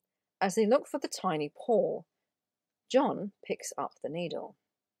 As they look for the tiny Paul, John picks up the needle.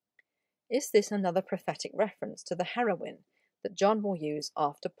 Is this another prophetic reference to the heroin that John will use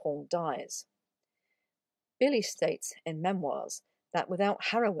after Paul dies? Billy states in memoirs that without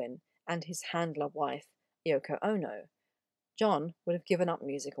heroin and his handler wife, Yoko Ono, John would have given up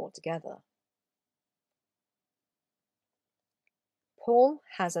music altogether. Paul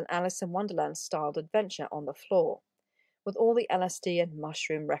has an Alice in Wonderland-styled adventure on the floor, with all the LSD and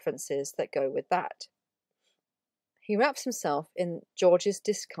mushroom references that go with that. He wraps himself in George's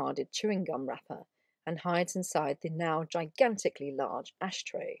discarded chewing gum wrapper and hides inside the now gigantically large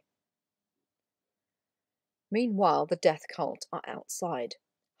ashtray. Meanwhile, the death cult are outside,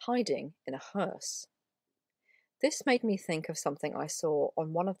 hiding in a hearse. This made me think of something I saw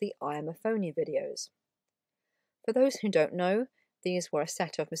on one of the I Am a Phony videos. For those who don't know, these were a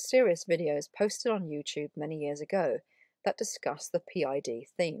set of mysterious videos posted on YouTube many years ago that discuss the PID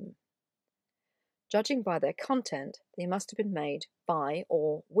theme. Judging by their content, they must have been made by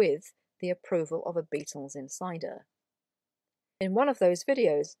or with the approval of a Beatles insider. In one of those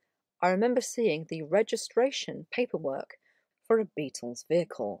videos, I remember seeing the registration paperwork for a Beatles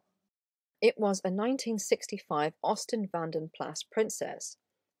vehicle. It was a 1965 Austin Vanden Plas Princess,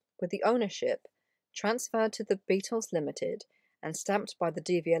 with the ownership transferred to the Beatles Limited and stamped by the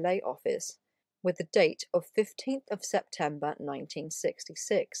DVLA office with the date of 15th of September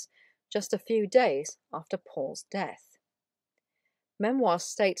 1966, just a few days after Paul's death. Memoir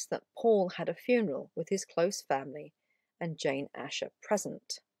states that Paul had a funeral with his close family and Jane Asher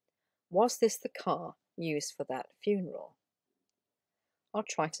present. Was this the car used for that funeral? I'll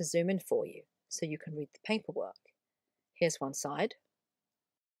try to zoom in for you so you can read the paperwork. Here's one side,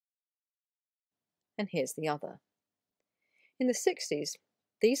 and here's the other. In the 60s,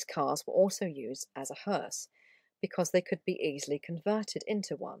 these cars were also used as a hearse because they could be easily converted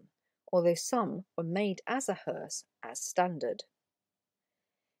into one, although some were made as a hearse as standard.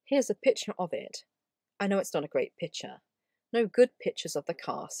 Here's a picture of it. I know it's not a great picture. No good pictures of the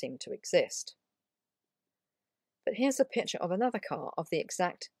car seem to exist. But here's a picture of another car of the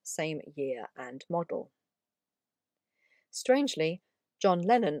exact same year and model. Strangely, John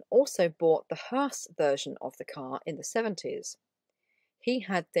Lennon also bought the hearse version of the car in the 70s. He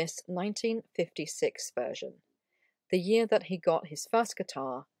had this 1956 version, the year that he got his first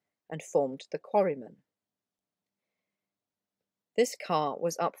guitar and formed the Quarrymen. This car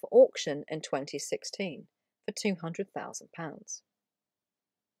was up for auction in 2016 for £200,000.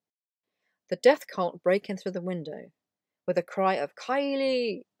 The death cult break in through the window with a cry of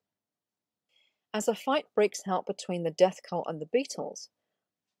 "Kylie!" As a fight breaks out between the death cult and the Beatles,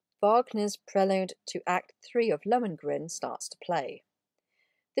 Wagner's prelude to Act 3 of Lohengrin starts to play.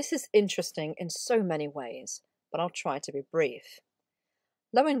 This is interesting in so many ways, but I'll try to be brief.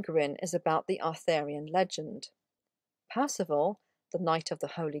 Lohengrin is about the Arthurian legend. Percival, the Knight of the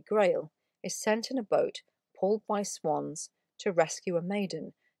Holy Grail, is sent in a boat pulled by swans to rescue a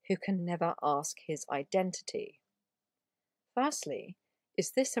maiden who can never ask his identity. Firstly,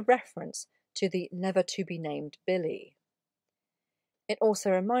 is this a reference to the never-to-be-named Billy? It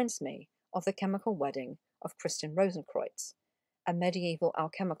also reminds me of the chemical wedding of Christian Rosenkreuz, a medieval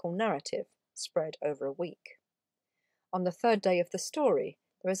alchemical narrative spread over a week. On the third day of the story,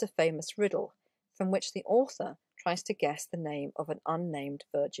 there is a famous riddle from which the author tries to guess the name of an unnamed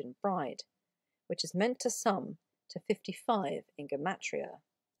virgin bride, which is meant to sum to 55 in gematria.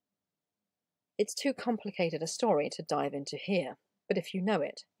 It's too complicated a story to dive into here, but if you know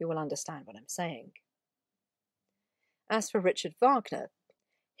it, you will understand what I'm saying. As for Richard Wagner,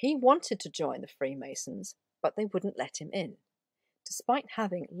 he wanted to join the Freemasons, but they wouldn't let him in, despite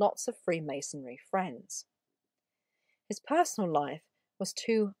having lots of Freemasonry friends. His personal life was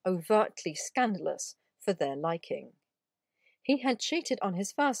too overtly scandalous for their liking. He had cheated on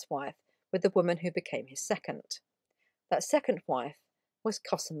his first wife with the woman who became his second. That second wife was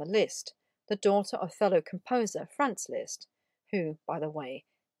Cosima Liszt, the daughter of fellow composer Franz Liszt, who, by the way,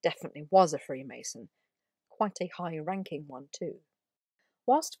 definitely was a Freemason, quite a high-ranking one too.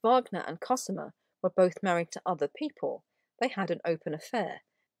 Whilst Wagner and Cosima were both married to other people, they had an open affair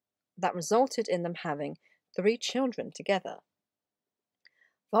that resulted in them having 3 children together.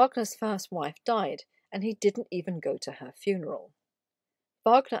 Wagner's first wife died, and he didn't even go to her funeral.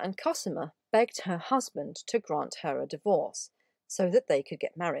 Wagner and Cosima begged her husband to grant her a divorce so that they could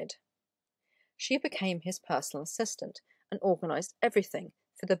get married. She became his personal assistant and organised everything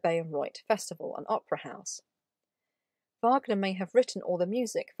for the Bayreuth Festival and Opera House. Wagner may have written all the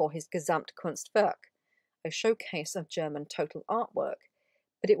music for his Gesamtkunstwerk, a showcase of German total artwork,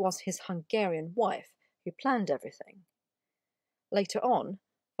 but it was his Hungarian wife who planned everything. Later on,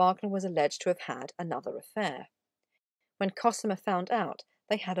 Wagner was alleged to have had another affair. When Cosima found out,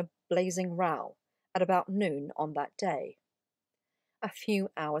 they had a blazing row at about noon on that day. A few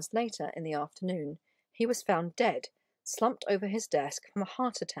hours later in the afternoon, he was found dead, slumped over his desk from a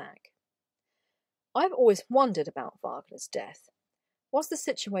heart attack. I've always wondered about Wagner's death. Was the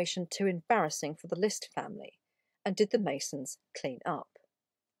situation too embarrassing for the Liszt family, and did the Masons clean up?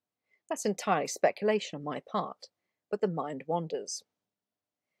 That's entirely speculation on my part, but the mind wanders.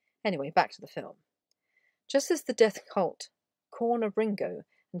 Anyway, back to the film. Just as the death cult corner Ringo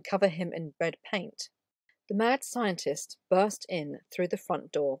and cover him in red paint, the mad scientist burst in through the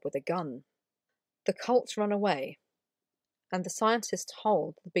front door with a gun. The cult run away, and the scientists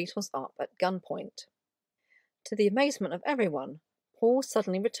hold the Beatles up at gunpoint. To the amazement of everyone, Paul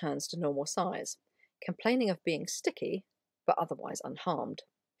suddenly returns to normal size, complaining of being sticky, but otherwise unharmed.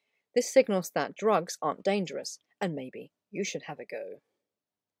 This signals that drugs aren't dangerous, and maybe you should have a go.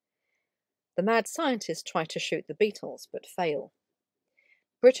 The mad scientists try to shoot the Beatles, but fail.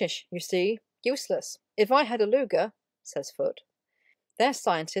 British, you see, useless. If I had a Luger, says Foote. Their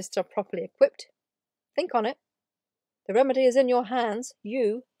scientists are properly equipped. Think on it. The remedy is in your hands,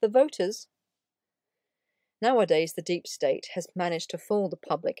 you, the voters. Nowadays, the deep state has managed to fool the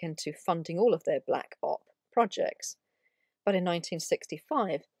public into funding all of their black op projects. But in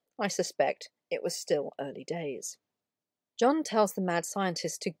 1965, I suspect it was still early days. John tells the mad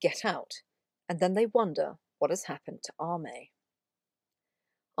scientists to get out, and then they wonder what has happened to Armay.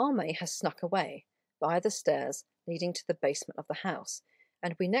 Armay has snuck away via the stairs leading to the basement of the house,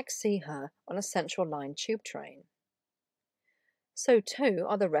 and we next see her on a Central Line tube train. So too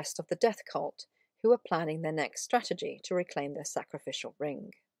are the rest of the death cult, who are planning their next strategy to reclaim their sacrificial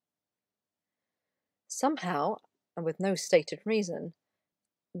ring. Somehow, and with no stated reason,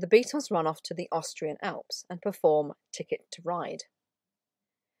 the Beatles run off to the Austrian Alps and perform Ticket to Ride.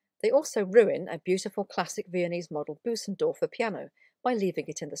 They also ruin a beautiful classic Viennese model Bösendorfer piano by leaving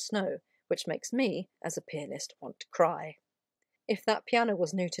it in the snow, which makes me, as a pianist, want to cry. If that piano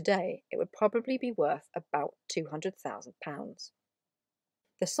was new today, it would probably be worth about £200,000.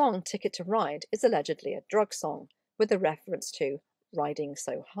 The song Ticket to Ride is allegedly a drug song, with a reference to riding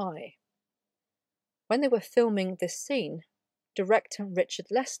so high. When they were filming this scene, director Richard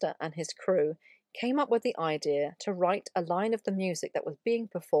Lester and his crew came up with the idea to write a line of the music that was being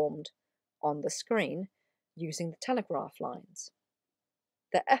performed on the screen using the telegraph lines.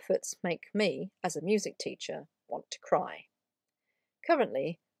 Their efforts make me, as a music teacher, want to cry.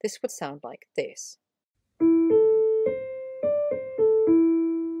 Currently, this would sound like this.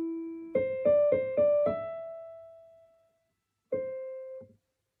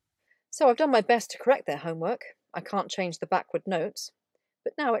 So I've done my best to correct their homework. I can't change the backward notes,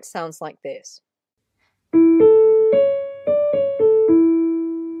 but now it sounds like this.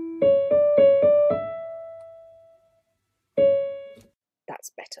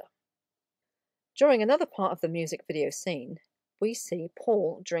 That's better. During another part of the music video scene, we see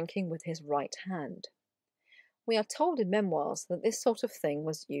Paul drinking with his right hand. We are told in memoirs that this sort of thing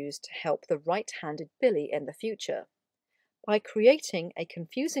was used to help the right-handed Billy in the future. By creating a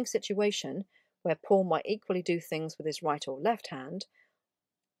confusing situation where Paul might equally do things with his right or left hand,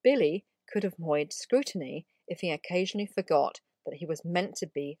 Billy could avoid scrutiny if he occasionally forgot that he was meant to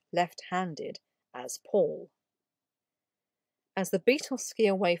be left-handed as Paul. As the Beatles ski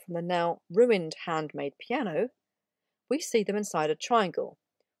away from the now ruined handmade piano, we see them inside a triangle,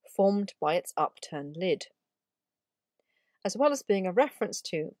 formed by its upturned lid. As well as being a reference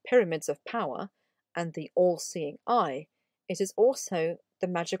to pyramids of power and the all-seeing eye, it is also the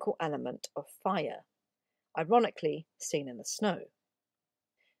magical element of fire, ironically seen in the snow.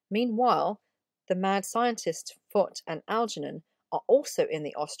 Meanwhile, the mad scientists Foote and Algernon are also in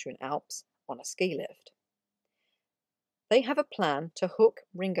the Austrian Alps on a ski lift. They have a plan to hook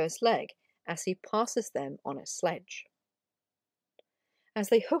Ringo's leg as he passes them on a sledge. As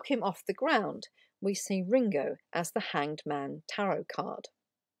they hook him off the ground, we see Ringo as the Hanged Man tarot card.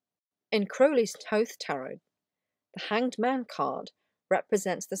 In Crowley's Thoth Tarot, the Hanged Man card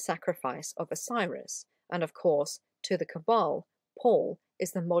represents the sacrifice of Osiris, and of course, to the Cabal, Paul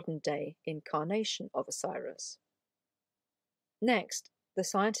is the modern-day incarnation of Osiris. Next, the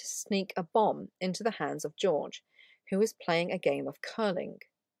scientists sneak a bomb into the hands of George, who is playing a game of curling.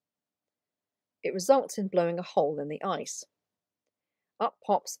 It results in blowing a hole in the ice. Up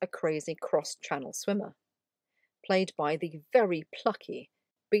pops a crazy cross-channel swimmer, played by the very plucky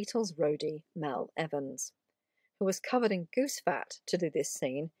Beatles roadie Mel Evans, who was covered in goose fat to do this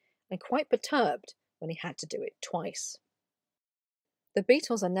scene and quite perturbed when he had to do it twice. The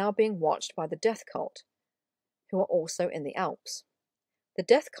Beatles are now being watched by the Death Cult, who are also in the Alps. The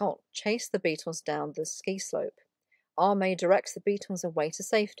Death Cult chase the Beatles down the ski slope. Armay directs the Beatles away to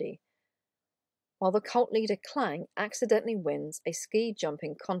safety, while the cult leader Clang accidentally wins a ski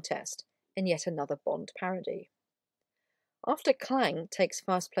jumping contest in yet another Bond parody. After Clang takes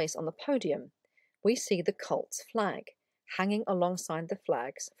first place on the podium, we see the cult's flag hanging alongside the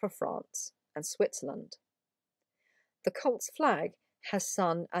flags for France and Switzerland. The cult's flag has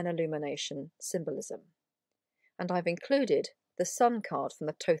sun and illumination symbolism, and I've included the sun card from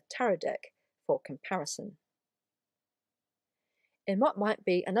the Thoth Tarot deck for comparison. In what might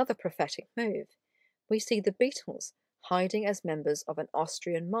be another prophetic move, we see the Beatles hiding as members of an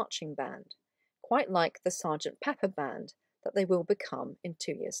Austrian marching band, quite like the Sgt. Pepper band that they will become in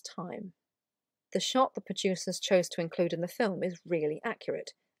 2 years' time. The shot the producers chose to include in the film is really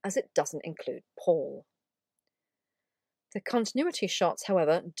accurate, as it doesn't include Paul. The continuity shots,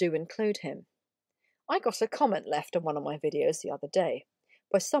 however, do include him. I got a comment left on one of my videos the other day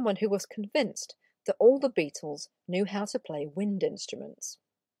by someone who was convinced that all the Beatles knew how to play wind instruments.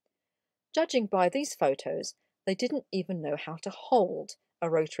 Judging by these photos, they didn't even know how to hold a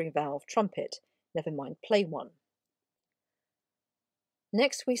rotary valve trumpet, never mind play one.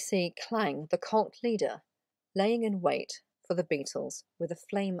 Next we see Clang, the cult leader, laying in wait for the Beatles with a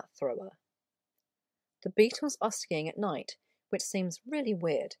flamethrower. The Beatles are skiing at night, which seems really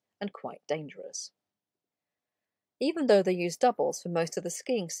weird and quite dangerous. Even though they use doubles for most of the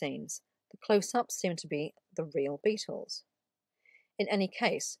skiing scenes, the close-ups seem to be the real Beatles. In any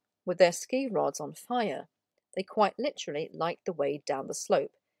case, with their ski rods on fire, they quite literally light the way down the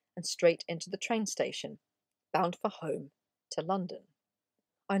slope and straight into the train station, bound for home to London.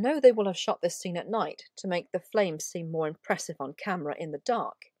 I know they will have shot this scene at night to make the flames seem more impressive on camera in the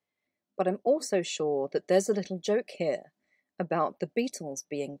dark, but I'm also sure that there's a little joke here about the Beatles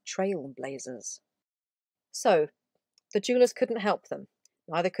being trailblazers. So, the jewelers couldn't help them,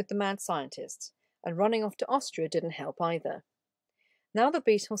 neither could the mad scientists, and running off to Austria didn't help either. Now the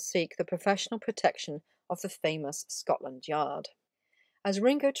Beatles seek the professional protection of the famous Scotland Yard. As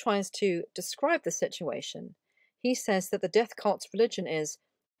Ringo tries to describe the situation, he says that the death cult's religion is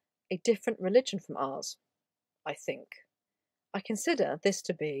a different religion from ours, I think. I consider this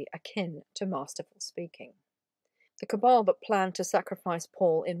to be akin to masterful speaking. The cabal that planned to sacrifice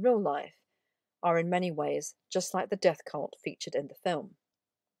Paul in real life are in many ways just like the death cult featured in the film.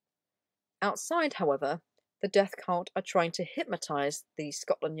 Outside, however, the death cult are trying to hypnotize the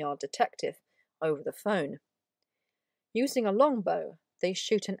Scotland Yard detective over the phone. Using a longbow, they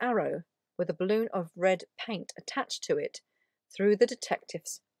shoot an arrow with a balloon of red paint attached to it through the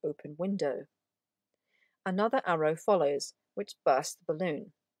detective's open window. Another arrow follows, which bursts the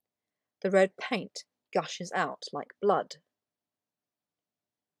balloon. The red paint gushes out like blood.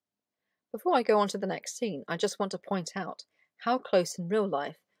 Before I go on to the next scene, I just want to point out how close in real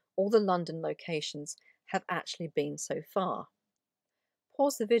life all the London locations have actually been so far.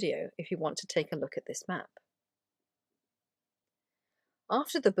 Pause the video if you want to take a look at this map.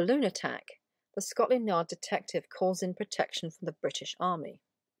 After the balloon attack, the Scotland Yard detective calls in protection from the British Army.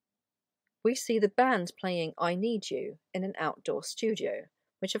 We see the band playing I Need You in an outdoor studio,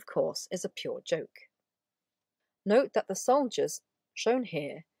 which of course is a pure joke. Note that the soldiers shown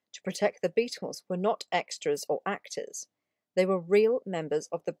here to protect the Beatles were not extras or actors. They were real members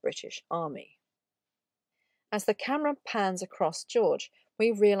of the British Army. As the camera pans across George,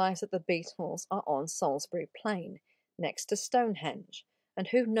 we realise that the Beatles are on Salisbury Plain, next to Stonehenge, and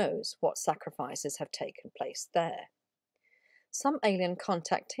who knows what sacrifices have taken place there. Some alien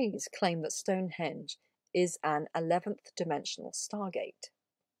contactees claim that Stonehenge is an 11th dimensional stargate.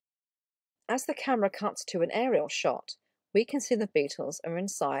 As the camera cuts to an aerial shot, we can see the Beatles are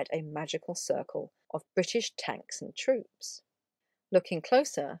inside a magical circle of British tanks and troops. Looking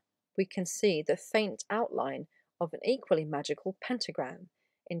closer, we can see the faint outline of an equally magical pentagram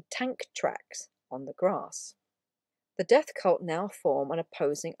in tank tracks on the grass. The death cult now form an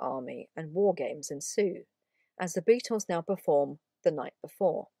opposing army and war games ensue, as the Beatles now perform the night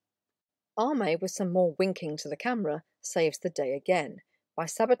before. Arme, with some more winking to the camera, saves the day again by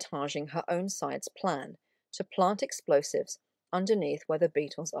sabotaging her own side's plan to plant explosives underneath where the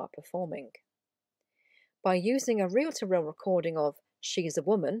Beatles are performing. By using a reel-to-reel recording of She's a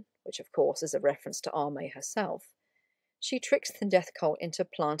Woman, which of course is a reference to Arme herself, she tricks the death cult into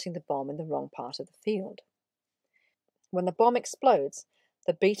planting the bomb in the wrong part of the field. When the bomb explodes,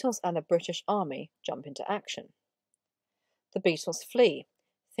 the Beatles and the British Army jump into action. The Beatles flee,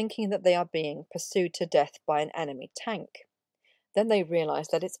 thinking that they are being pursued to death by an enemy tank. Then they realise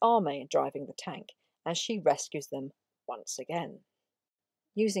that it's Arme driving the tank, as she rescues them once again.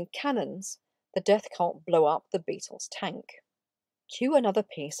 Using cannons, the death cult blow up the Beatles' tank. Cue another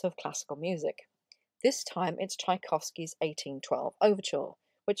piece of classical music. This time it's Tchaikovsky's 1812 Overture,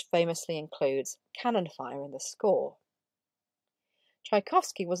 which famously includes cannon fire in the score.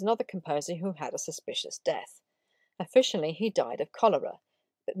 Tchaikovsky was another composer who had a suspicious death. Officially, he died of cholera,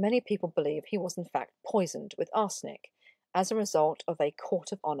 but many people believe he was in fact poisoned with arsenic as a result of a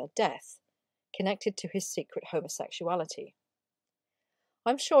court of honour death connected to his secret homosexuality.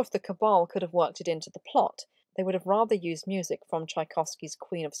 I'm sure if the cabal could have worked it into the plot, they would have rather used music from Tchaikovsky's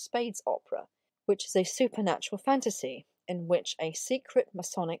Queen of Spades opera, which is a supernatural fantasy in which a secret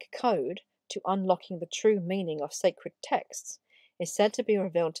Masonic code to unlocking the true meaning of sacred texts is said to be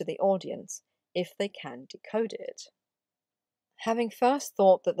revealed to the audience if they can decode it. Having first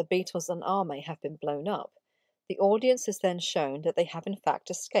thought that the Beatles and Arme have been blown up, the audience is then shown that they have in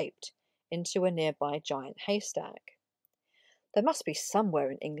fact escaped into a nearby giant haystack. There must be somewhere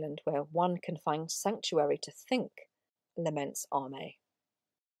in England where one can find sanctuary to think, laments Arme.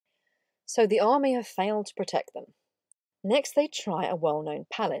 So the army have failed to protect them. Next they try a well-known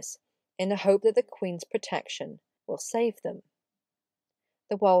palace, in the hope that the Queen's protection will save them.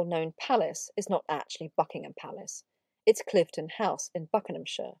 The well-known palace is not actually Buckingham Palace, it's Cliveden House in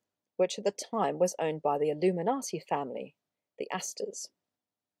Buckinghamshire, which at the time was owned by the Illuminati family, the Astors.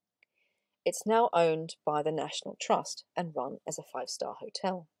 It's now owned by the National Trust and run as a five-star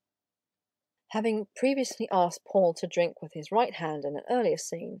hotel. Having previously asked Paul to drink with his right hand in an earlier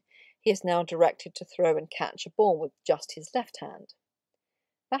scene, he is now directed to throw and catch a ball with just his left hand.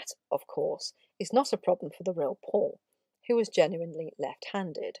 That, of course, is not a problem for the real Paul, who is genuinely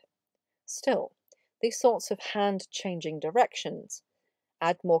left-handed. Still, these sorts of hand-changing directions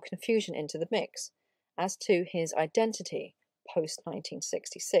add more confusion into the mix as to his identity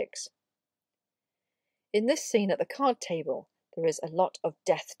post-1966. In this scene at the card table, there is a lot of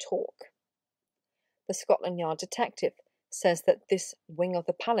death talk. The Scotland Yard detective says that this wing of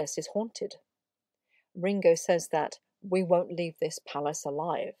the palace is haunted. Ringo says that we won't leave this palace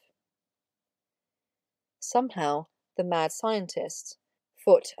alive. Somehow, the mad scientists,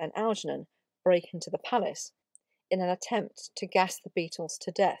 Foot and Algernon, break into the palace in an attempt to gas the Beatles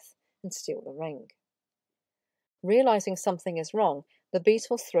to death and steal the ring. Realizing something is wrong, the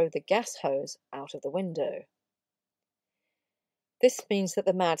Beatles throw the gas hose out of the window. This means that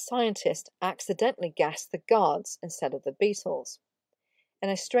the mad scientist accidentally gassed the guards instead of the Beatles. In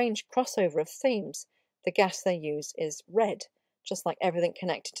a strange crossover of themes, the gas they use is red, just like everything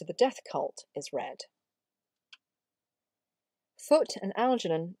connected to the death cult is red. Foot and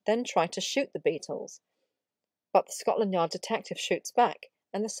Algernon then try to shoot the Beatles, but the Scotland Yard detective shoots back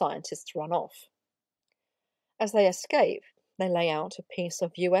and the scientists run off. As they escape, they lay out a piece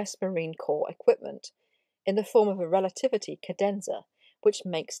of US Marine Corps equipment in the form of a relativity cadenza, which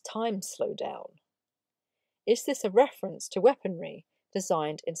makes time slow down. Is this a reference to weaponry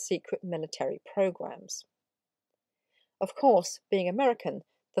designed in secret military programs? Of course, being American,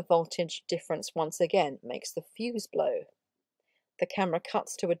 the voltage difference once again makes the fuse blow. The camera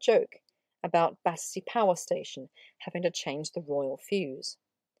cuts to a joke about Battersea Power Station having to change the royal fuse.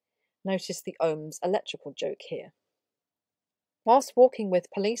 Notice the ohms electrical joke here. Whilst walking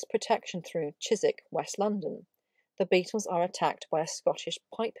with police protection through Chiswick, West London, the Beatles are attacked by a Scottish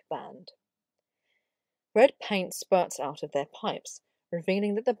pipe band. Red paint spurts out of their pipes,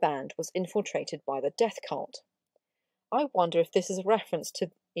 revealing that the band was infiltrated by the death cult. I wonder if this is a reference to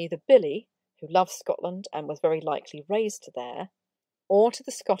either Billy, who loved Scotland and was very likely raised there, or to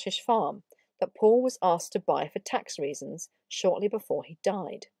the Scottish farm that Paul was asked to buy for tax reasons shortly before he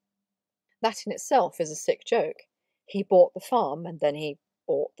died. That in itself is a sick joke. He bought the farm and then he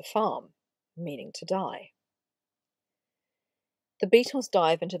bought the farm, meaning to die. The Beatles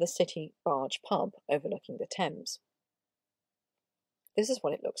dive into the City Barge pub overlooking the Thames. This is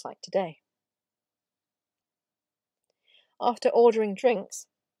what it looks like today. After ordering drinks,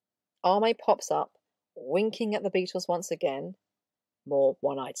 Arme pops up, winking at the Beatles once again, more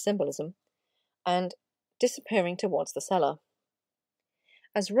one-eyed symbolism, and disappearing towards the cellar.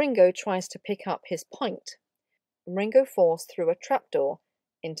 As Ringo tries to pick up his pint, Ringo falls through a trapdoor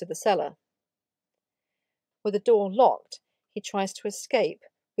into the cellar. With the door locked, he tries to escape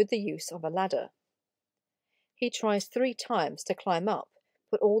with the use of a ladder. He tries 3 times to climb up,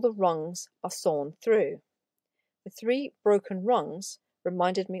 but all the rungs are sawn through. The 3 broken rungs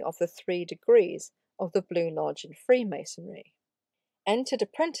reminded me of the 3 degrees of the Blue Lodge in Freemasonry. Entered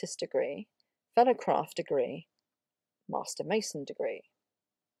apprentice degree, fellowcraft degree, master mason degree.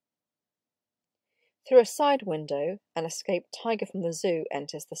 Through a side window, an escaped tiger from the zoo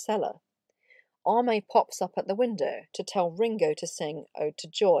enters the cellar. Arme pops up at the window to tell Ringo to sing Ode to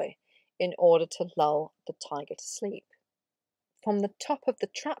Joy in order to lull the tiger to sleep. From the top of the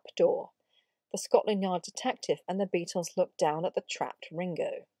trapdoor, the Scotland Yard detective and the Beatles look down at the trapped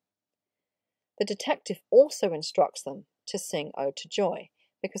Ringo. The detective also instructs them to sing Ode to Joy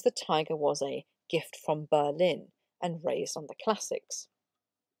because the tiger was a gift from Berlin and raised on the classics.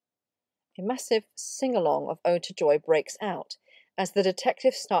 A massive sing-along of Ode to Joy breaks out as the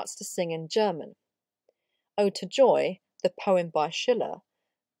detective starts to sing in German. Ode to Joy, the poem by Schiller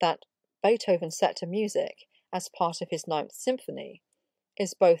that Beethoven set to music as part of his 9th Symphony,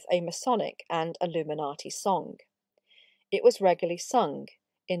 is both a Masonic and Illuminati song. It was regularly sung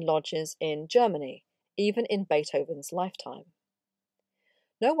in lodges in Germany, even in Beethoven's lifetime.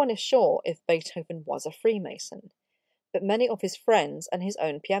 No one is sure if Beethoven was a Freemason, but many of his friends and his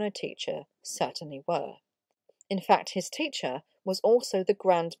own piano teacher certainly were. In fact, his teacher was also the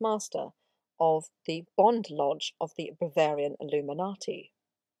Grand Master of the Bond Lodge of the Bavarian Illuminati.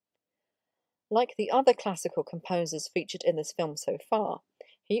 Like the other classical composers featured in this film so far,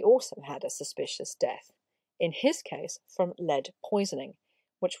 he also had a suspicious death, in his case from lead poisoning,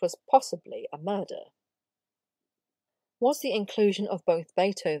 which was possibly a murder. Was the inclusion of both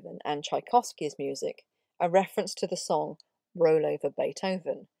Beethoven and Tchaikovsky's music a reference to the song Roll Over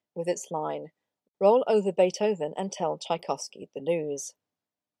Beethoven, with its line, "Roll over Beethoven and tell Tchaikovsky the news"?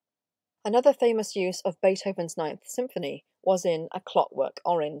 Another famous use of Beethoven's Ninth Symphony was in A Clockwork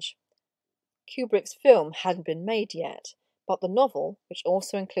Orange. Kubrick's film hadn't been made yet, but the novel, which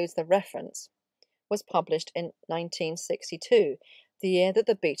also includes the reference, was published in 1962, the year that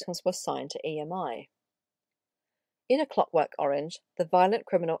the Beatles were signed to EMI. In A Clockwork Orange, the violent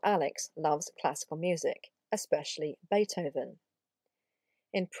criminal Alex loves classical music, especially Beethoven.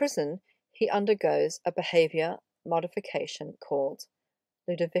 In prison, he undergoes a behavior modification called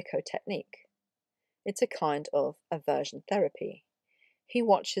Ludovico technique. It's a kind of aversion therapy. He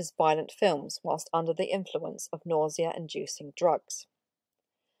watches violent films whilst under the influence of nausea-inducing drugs.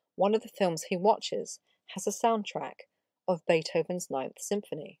 One of the films he watches has a soundtrack of Beethoven's Ninth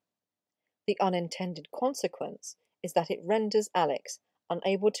Symphony. The unintended consequence is that it renders Alex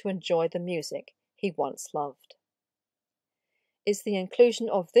unable to enjoy the music he once loved. Is the inclusion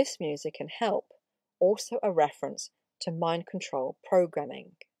of this music in Help also a reference to mind control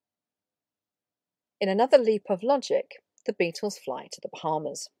programming? In another leap of logic, the Beatles fly to the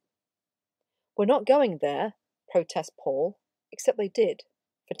Bahamas. "We're not going there," protests Paul, except they did,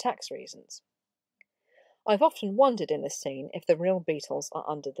 for tax reasons. I've often wondered in this scene if the real Beatles are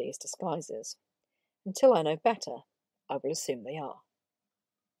under these disguises. Until I know better, I will assume they are.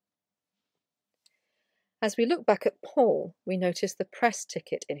 As we look back at Paul, we notice the press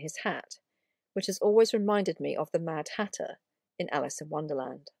ticket in his hat, which has always reminded me of the Mad Hatter in Alice in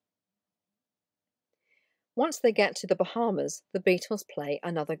Wonderland. Once they get to the Bahamas, the Beatles play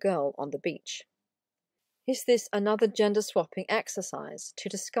Another Girl on the Beach. Is this another gender-swapping exercise to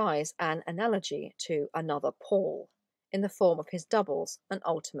disguise an analogy to another Paul, in the form of his doubles and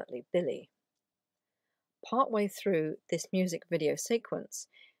ultimately Billy? Partway through this music video sequence,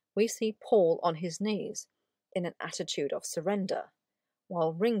 we see Paul on his knees in an attitude of surrender,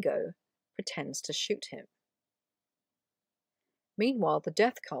 while Ringo pretends to shoot him. Meanwhile, the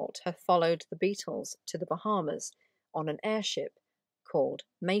Death Cult have followed the Beatles to the Bahamas on an airship called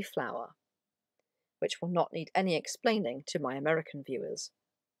Mayflower, which will not need any explaining to my American viewers.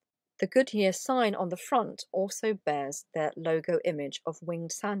 The Goodyear sign on the front also bears their logo image of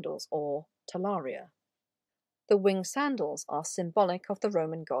winged sandals, or talaria. The winged sandals are symbolic of the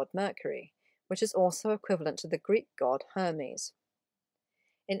Roman god Mercury, which is also equivalent to the Greek god Hermes.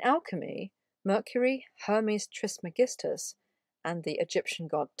 In alchemy, Mercury, Hermes Trismegistus, and the Egyptian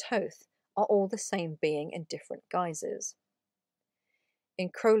god Thoth are all the same being in different guises. In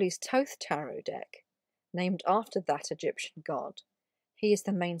Crowley's Thoth tarot deck, named after that Egyptian god, he is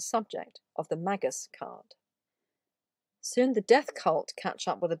the main subject of the Magus card. Soon the Death Cult catch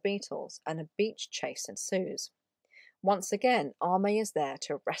up with the Beatles and a beach chase ensues. Once again, Arme is there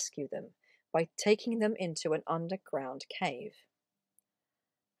to rescue them by taking them into an underground cave.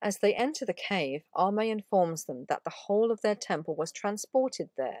 As they enter the cave, Arme informs them that the whole of their temple was transported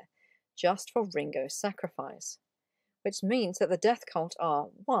there just for Ringo's sacrifice, which means that the Death Cult are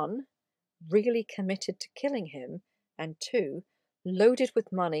 1. Really committed to killing him, and 2. Loaded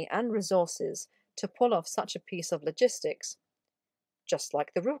with money and resources to pull off such a piece of logistics, just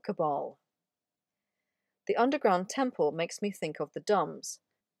like the real Cabal. The underground temple makes me think of the Dumbs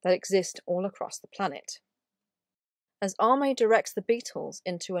that exist all across the planet. As Arme directs the Beatles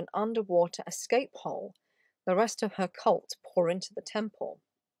into an underwater escape hole, the rest of her cult pour into the temple.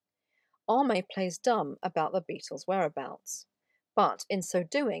 Arme plays dumb about the Beatles' whereabouts, but in so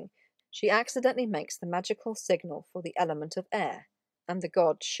doing, she accidentally makes the magical signal for the element of air and the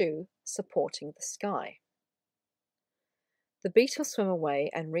god Shu supporting the sky. The Beatles swim away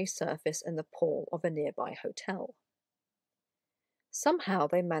and resurface in the pool of a nearby hotel. Somehow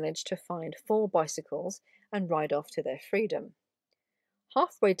they manage to find 4 bicycles and ride off to their freedom.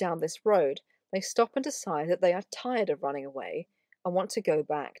 Halfway down this road, they stop and decide that they are tired of running away and want to go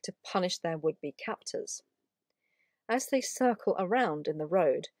back to punish their would-be captors. As they circle around in the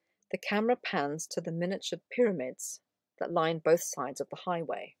road, the camera pans to the miniature pyramids that line both sides of the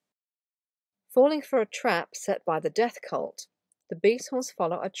highway. Falling for a trap set by the Death Cult, the Beatles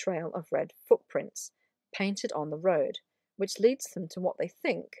follow a trail of red footprints painted on the road, which leads them to what they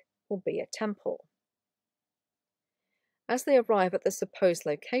think will be a temple. As they arrive at the supposed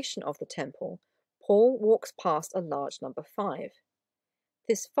location of the temple, Paul walks past a large number 5.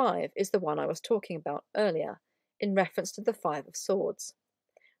 This 5 is the one I was talking about earlier, in reference to the 5 of Swords.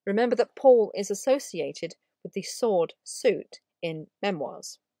 Remember that Paul is associated with the sword suit in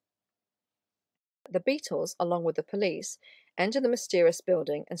Memoirs. The Beatles, along with the police, enter the mysterious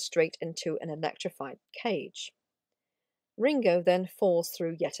building and straight into an electrified cage. Ringo then falls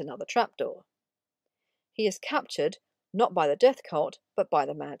through yet another trapdoor. He is captured, not by the death cult, but by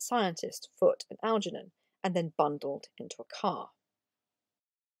the mad scientist, Foot and Algernon, and then bundled into a car.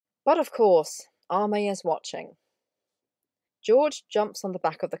 But of course, Arme is watching. George jumps on the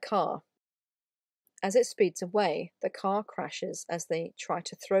back of the car. As it speeds away, the car crashes as they try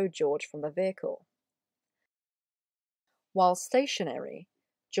to throw George from the vehicle. While stationary,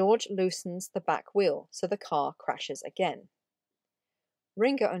 George loosens the back wheel, so the car crashes again.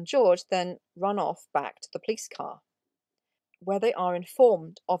 Ringo and George then run off back to the police car, where they are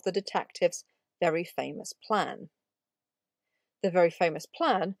informed of the detective's very famous plan. The very famous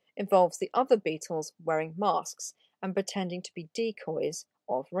plan involves the other Beatles wearing masks and pretending to be decoys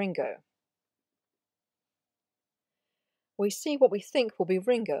of Ringo. We see what we think will be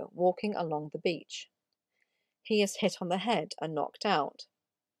Ringo walking along the beach. He is hit on the head and knocked out.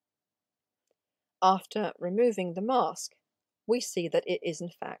 After removing the mask, we see that it is in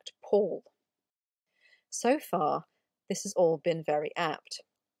fact Paul. So far, this has all been very apt.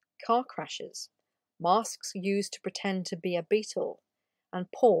 Car crashes, masks used to pretend to be a Beatle, and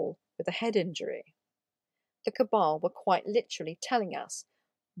Paul with a head injury. The cabal were quite literally telling us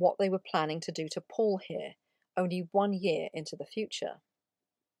what they were planning to do to Paul here, only 1 year into the future.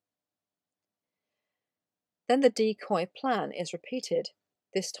 Then the decoy plan is repeated,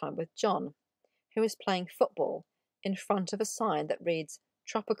 this time with John, who is playing football in front of a sign that reads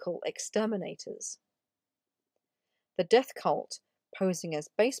Tropical Exterminators. The death cult, posing as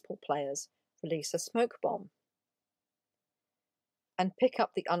baseball players, release a smoke bomb and pick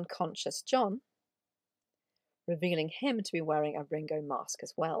up the unconscious John, revealing him to be wearing a Ringo mask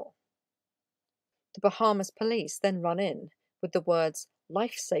as well. The Bahamas police then run in with the words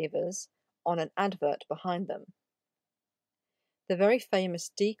Lifesavers on an advert behind them. The very famous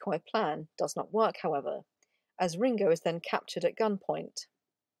decoy plan does not work, however, as Ringo is then captured at gunpoint.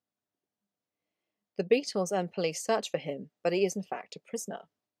 The Beatles and police search for him, but he is in fact a prisoner.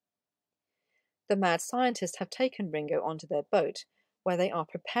 The mad scientists have taken Ringo onto their boat, where they are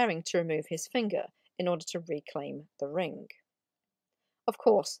preparing to remove his finger in order to reclaim the ring. Of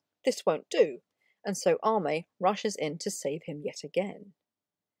course, this won't do, and so Arme rushes in to save him yet again.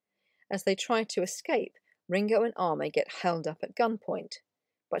 As they try to escape, Ringo and Arme get held up at gunpoint,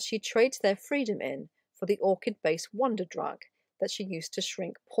 but she trades their freedom in for the orchid-based wonder drug that she used to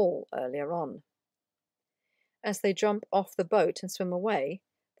shrink Paul earlier on. As they jump off the boat and swim away,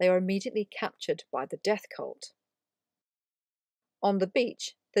 they are immediately captured by the death cult. On the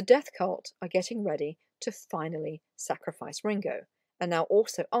beach, the death cult are getting ready to finally sacrifice Ringo, and now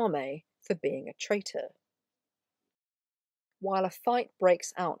also Arme for being a traitor. While a fight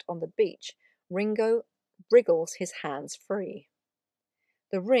breaks out on the beach, Ringo wriggles his hands free.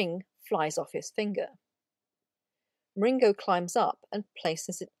 The ring flies off his finger. Ringo climbs up and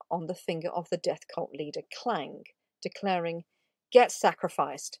places it on the finger of the death cult leader Clang, declaring, "Get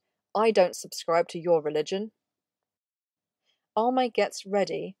sacrificed. I don't subscribe to your religion." Arme gets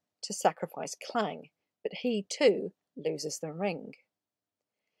ready to sacrifice Clang, but he too loses the ring.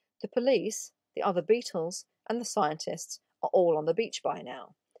 The police, the other Beatles, and the scientists are all on the beach by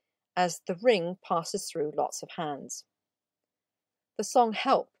now, as the ring passes through lots of hands. The song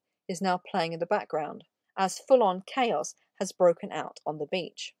Help is now playing in the background, as full-on chaos has broken out on the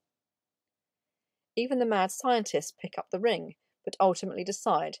beach. Even the mad scientists pick up the ring, but ultimately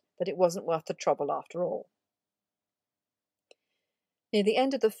decide that it wasn't worth the trouble after all. Near the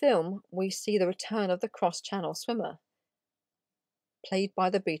end of the film, we see the return of the cross-channel swimmer, played by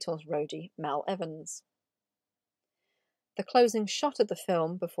the Beatles' roadie Mal Evans. The closing shot of the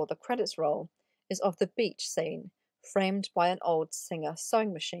film before the credits roll is of the beach scene, framed by an old Singer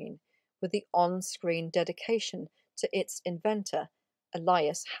sewing machine, with the on-screen dedication to its inventor,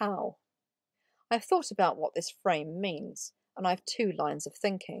 Elias Howe. I've thought about what this frame means, and I have 2 lines of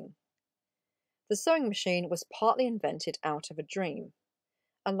thinking. The sewing machine was partly invented out of a dream.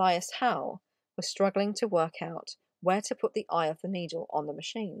 Elias Howe was struggling to work out where to put the eye of the needle on the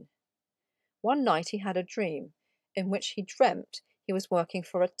machine. One night he had a dream in which he dreamt he was working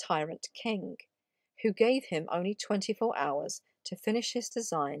for a tyrant king, who gave him only 24 hours to finish his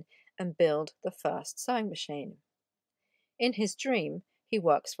design and build the first sewing machine. In his dream, he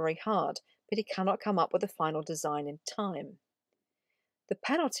works very hard, but he cannot come up with a final design in time. The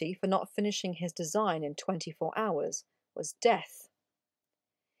penalty for not finishing his design in 24 hours was death.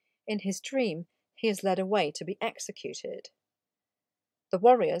 In his dream, he is led away to be executed. The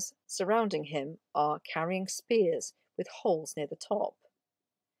warriors surrounding him are carrying spears with holes near the top.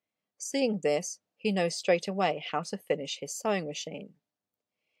 Seeing this, he knows straight away how to finish his sewing machine.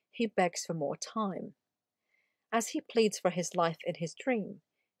 He begs for more time. As he pleads for his life in his dream,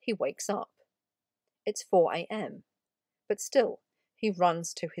 he wakes up. It's 4 a.m., but still, he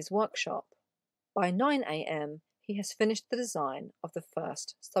runs to his workshop. By 9 a.m., he has finished the design of the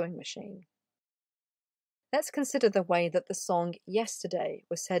first sewing machine. Let's consider the way that the song Yesterday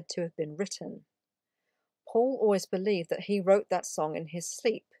was said to have been written. Paul always believed that he wrote that song in his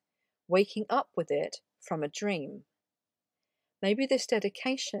sleep, waking up with it from a dream. Maybe this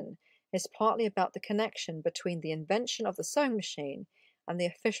dedication is partly about the connection between the invention of the sewing machine and the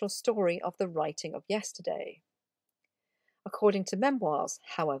official story of the writing of Yesterday. According to memoirs,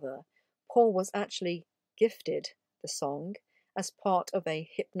 however, Paul was actually gifted the song as part of a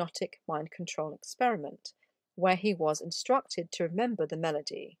hypnotic mind control experiment, where he was instructed to remember the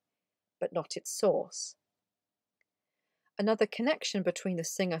melody, but not its source. Another connection between the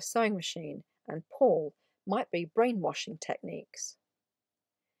Singer sewing machine and Paul might be brainwashing techniques.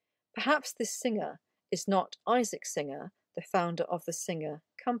 Perhaps this Singer is not Isaac Singer, the founder of the Singer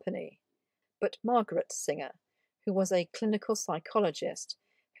Company, but Margaret Singer, who was a clinical psychologist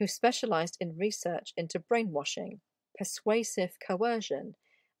who specialized in research into brainwashing, persuasive coercion,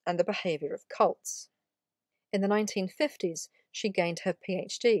 and the behavior of cults. In the 1950s, she gained her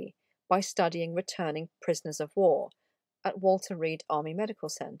PhD by studying returning prisoners of war at Walter Reed Army Medical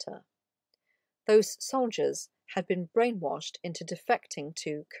Center. Those soldiers had been brainwashed into defecting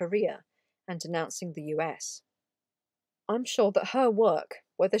to Korea and denouncing the US. I'm sure that her work,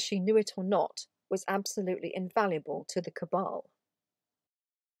 whether she knew it or not, was absolutely invaluable to the cabal.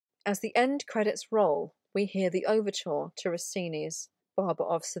 As the end credits roll, we hear the overture to Rossini's Barber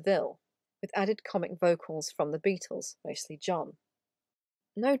of Seville, with added comic vocals from the Beatles, mostly John.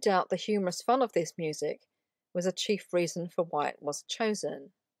 No doubt the humorous fun of this music was a chief reason for why it was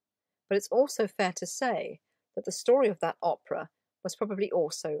chosen, but it's also fair to say that the story of that opera was probably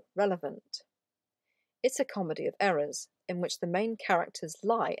also relevant. It's a comedy of errors, in which the main characters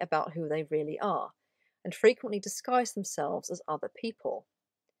lie about who they really are, and frequently disguise themselves as other people.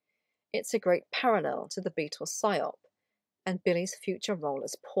 It's a great parallel to the Beatles' psyop, and Billy's future role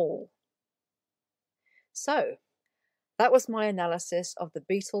as Paul. So, that was my analysis of the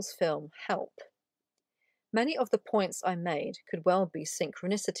Beatles film Help. Many of the points I made could well be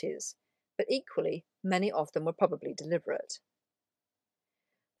synchronicities, but equally, many of them were probably deliberate.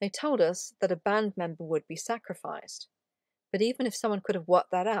 They told us that a band member would be sacrificed, but even if someone could have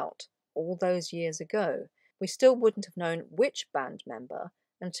worked that out all those years ago, we still wouldn't have known which band member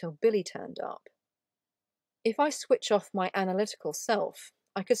until Billy turned up. If I switch off my analytical self,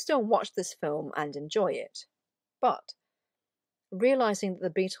 I could still watch this film and enjoy it. But realizing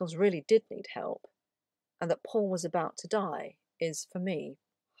that the Beatles really did need help, and that Paul was about to die, is, for me,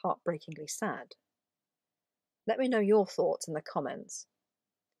 heartbreakingly sad. Let me know your thoughts in the comments.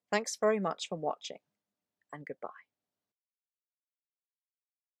 Thanks very much for watching, and goodbye.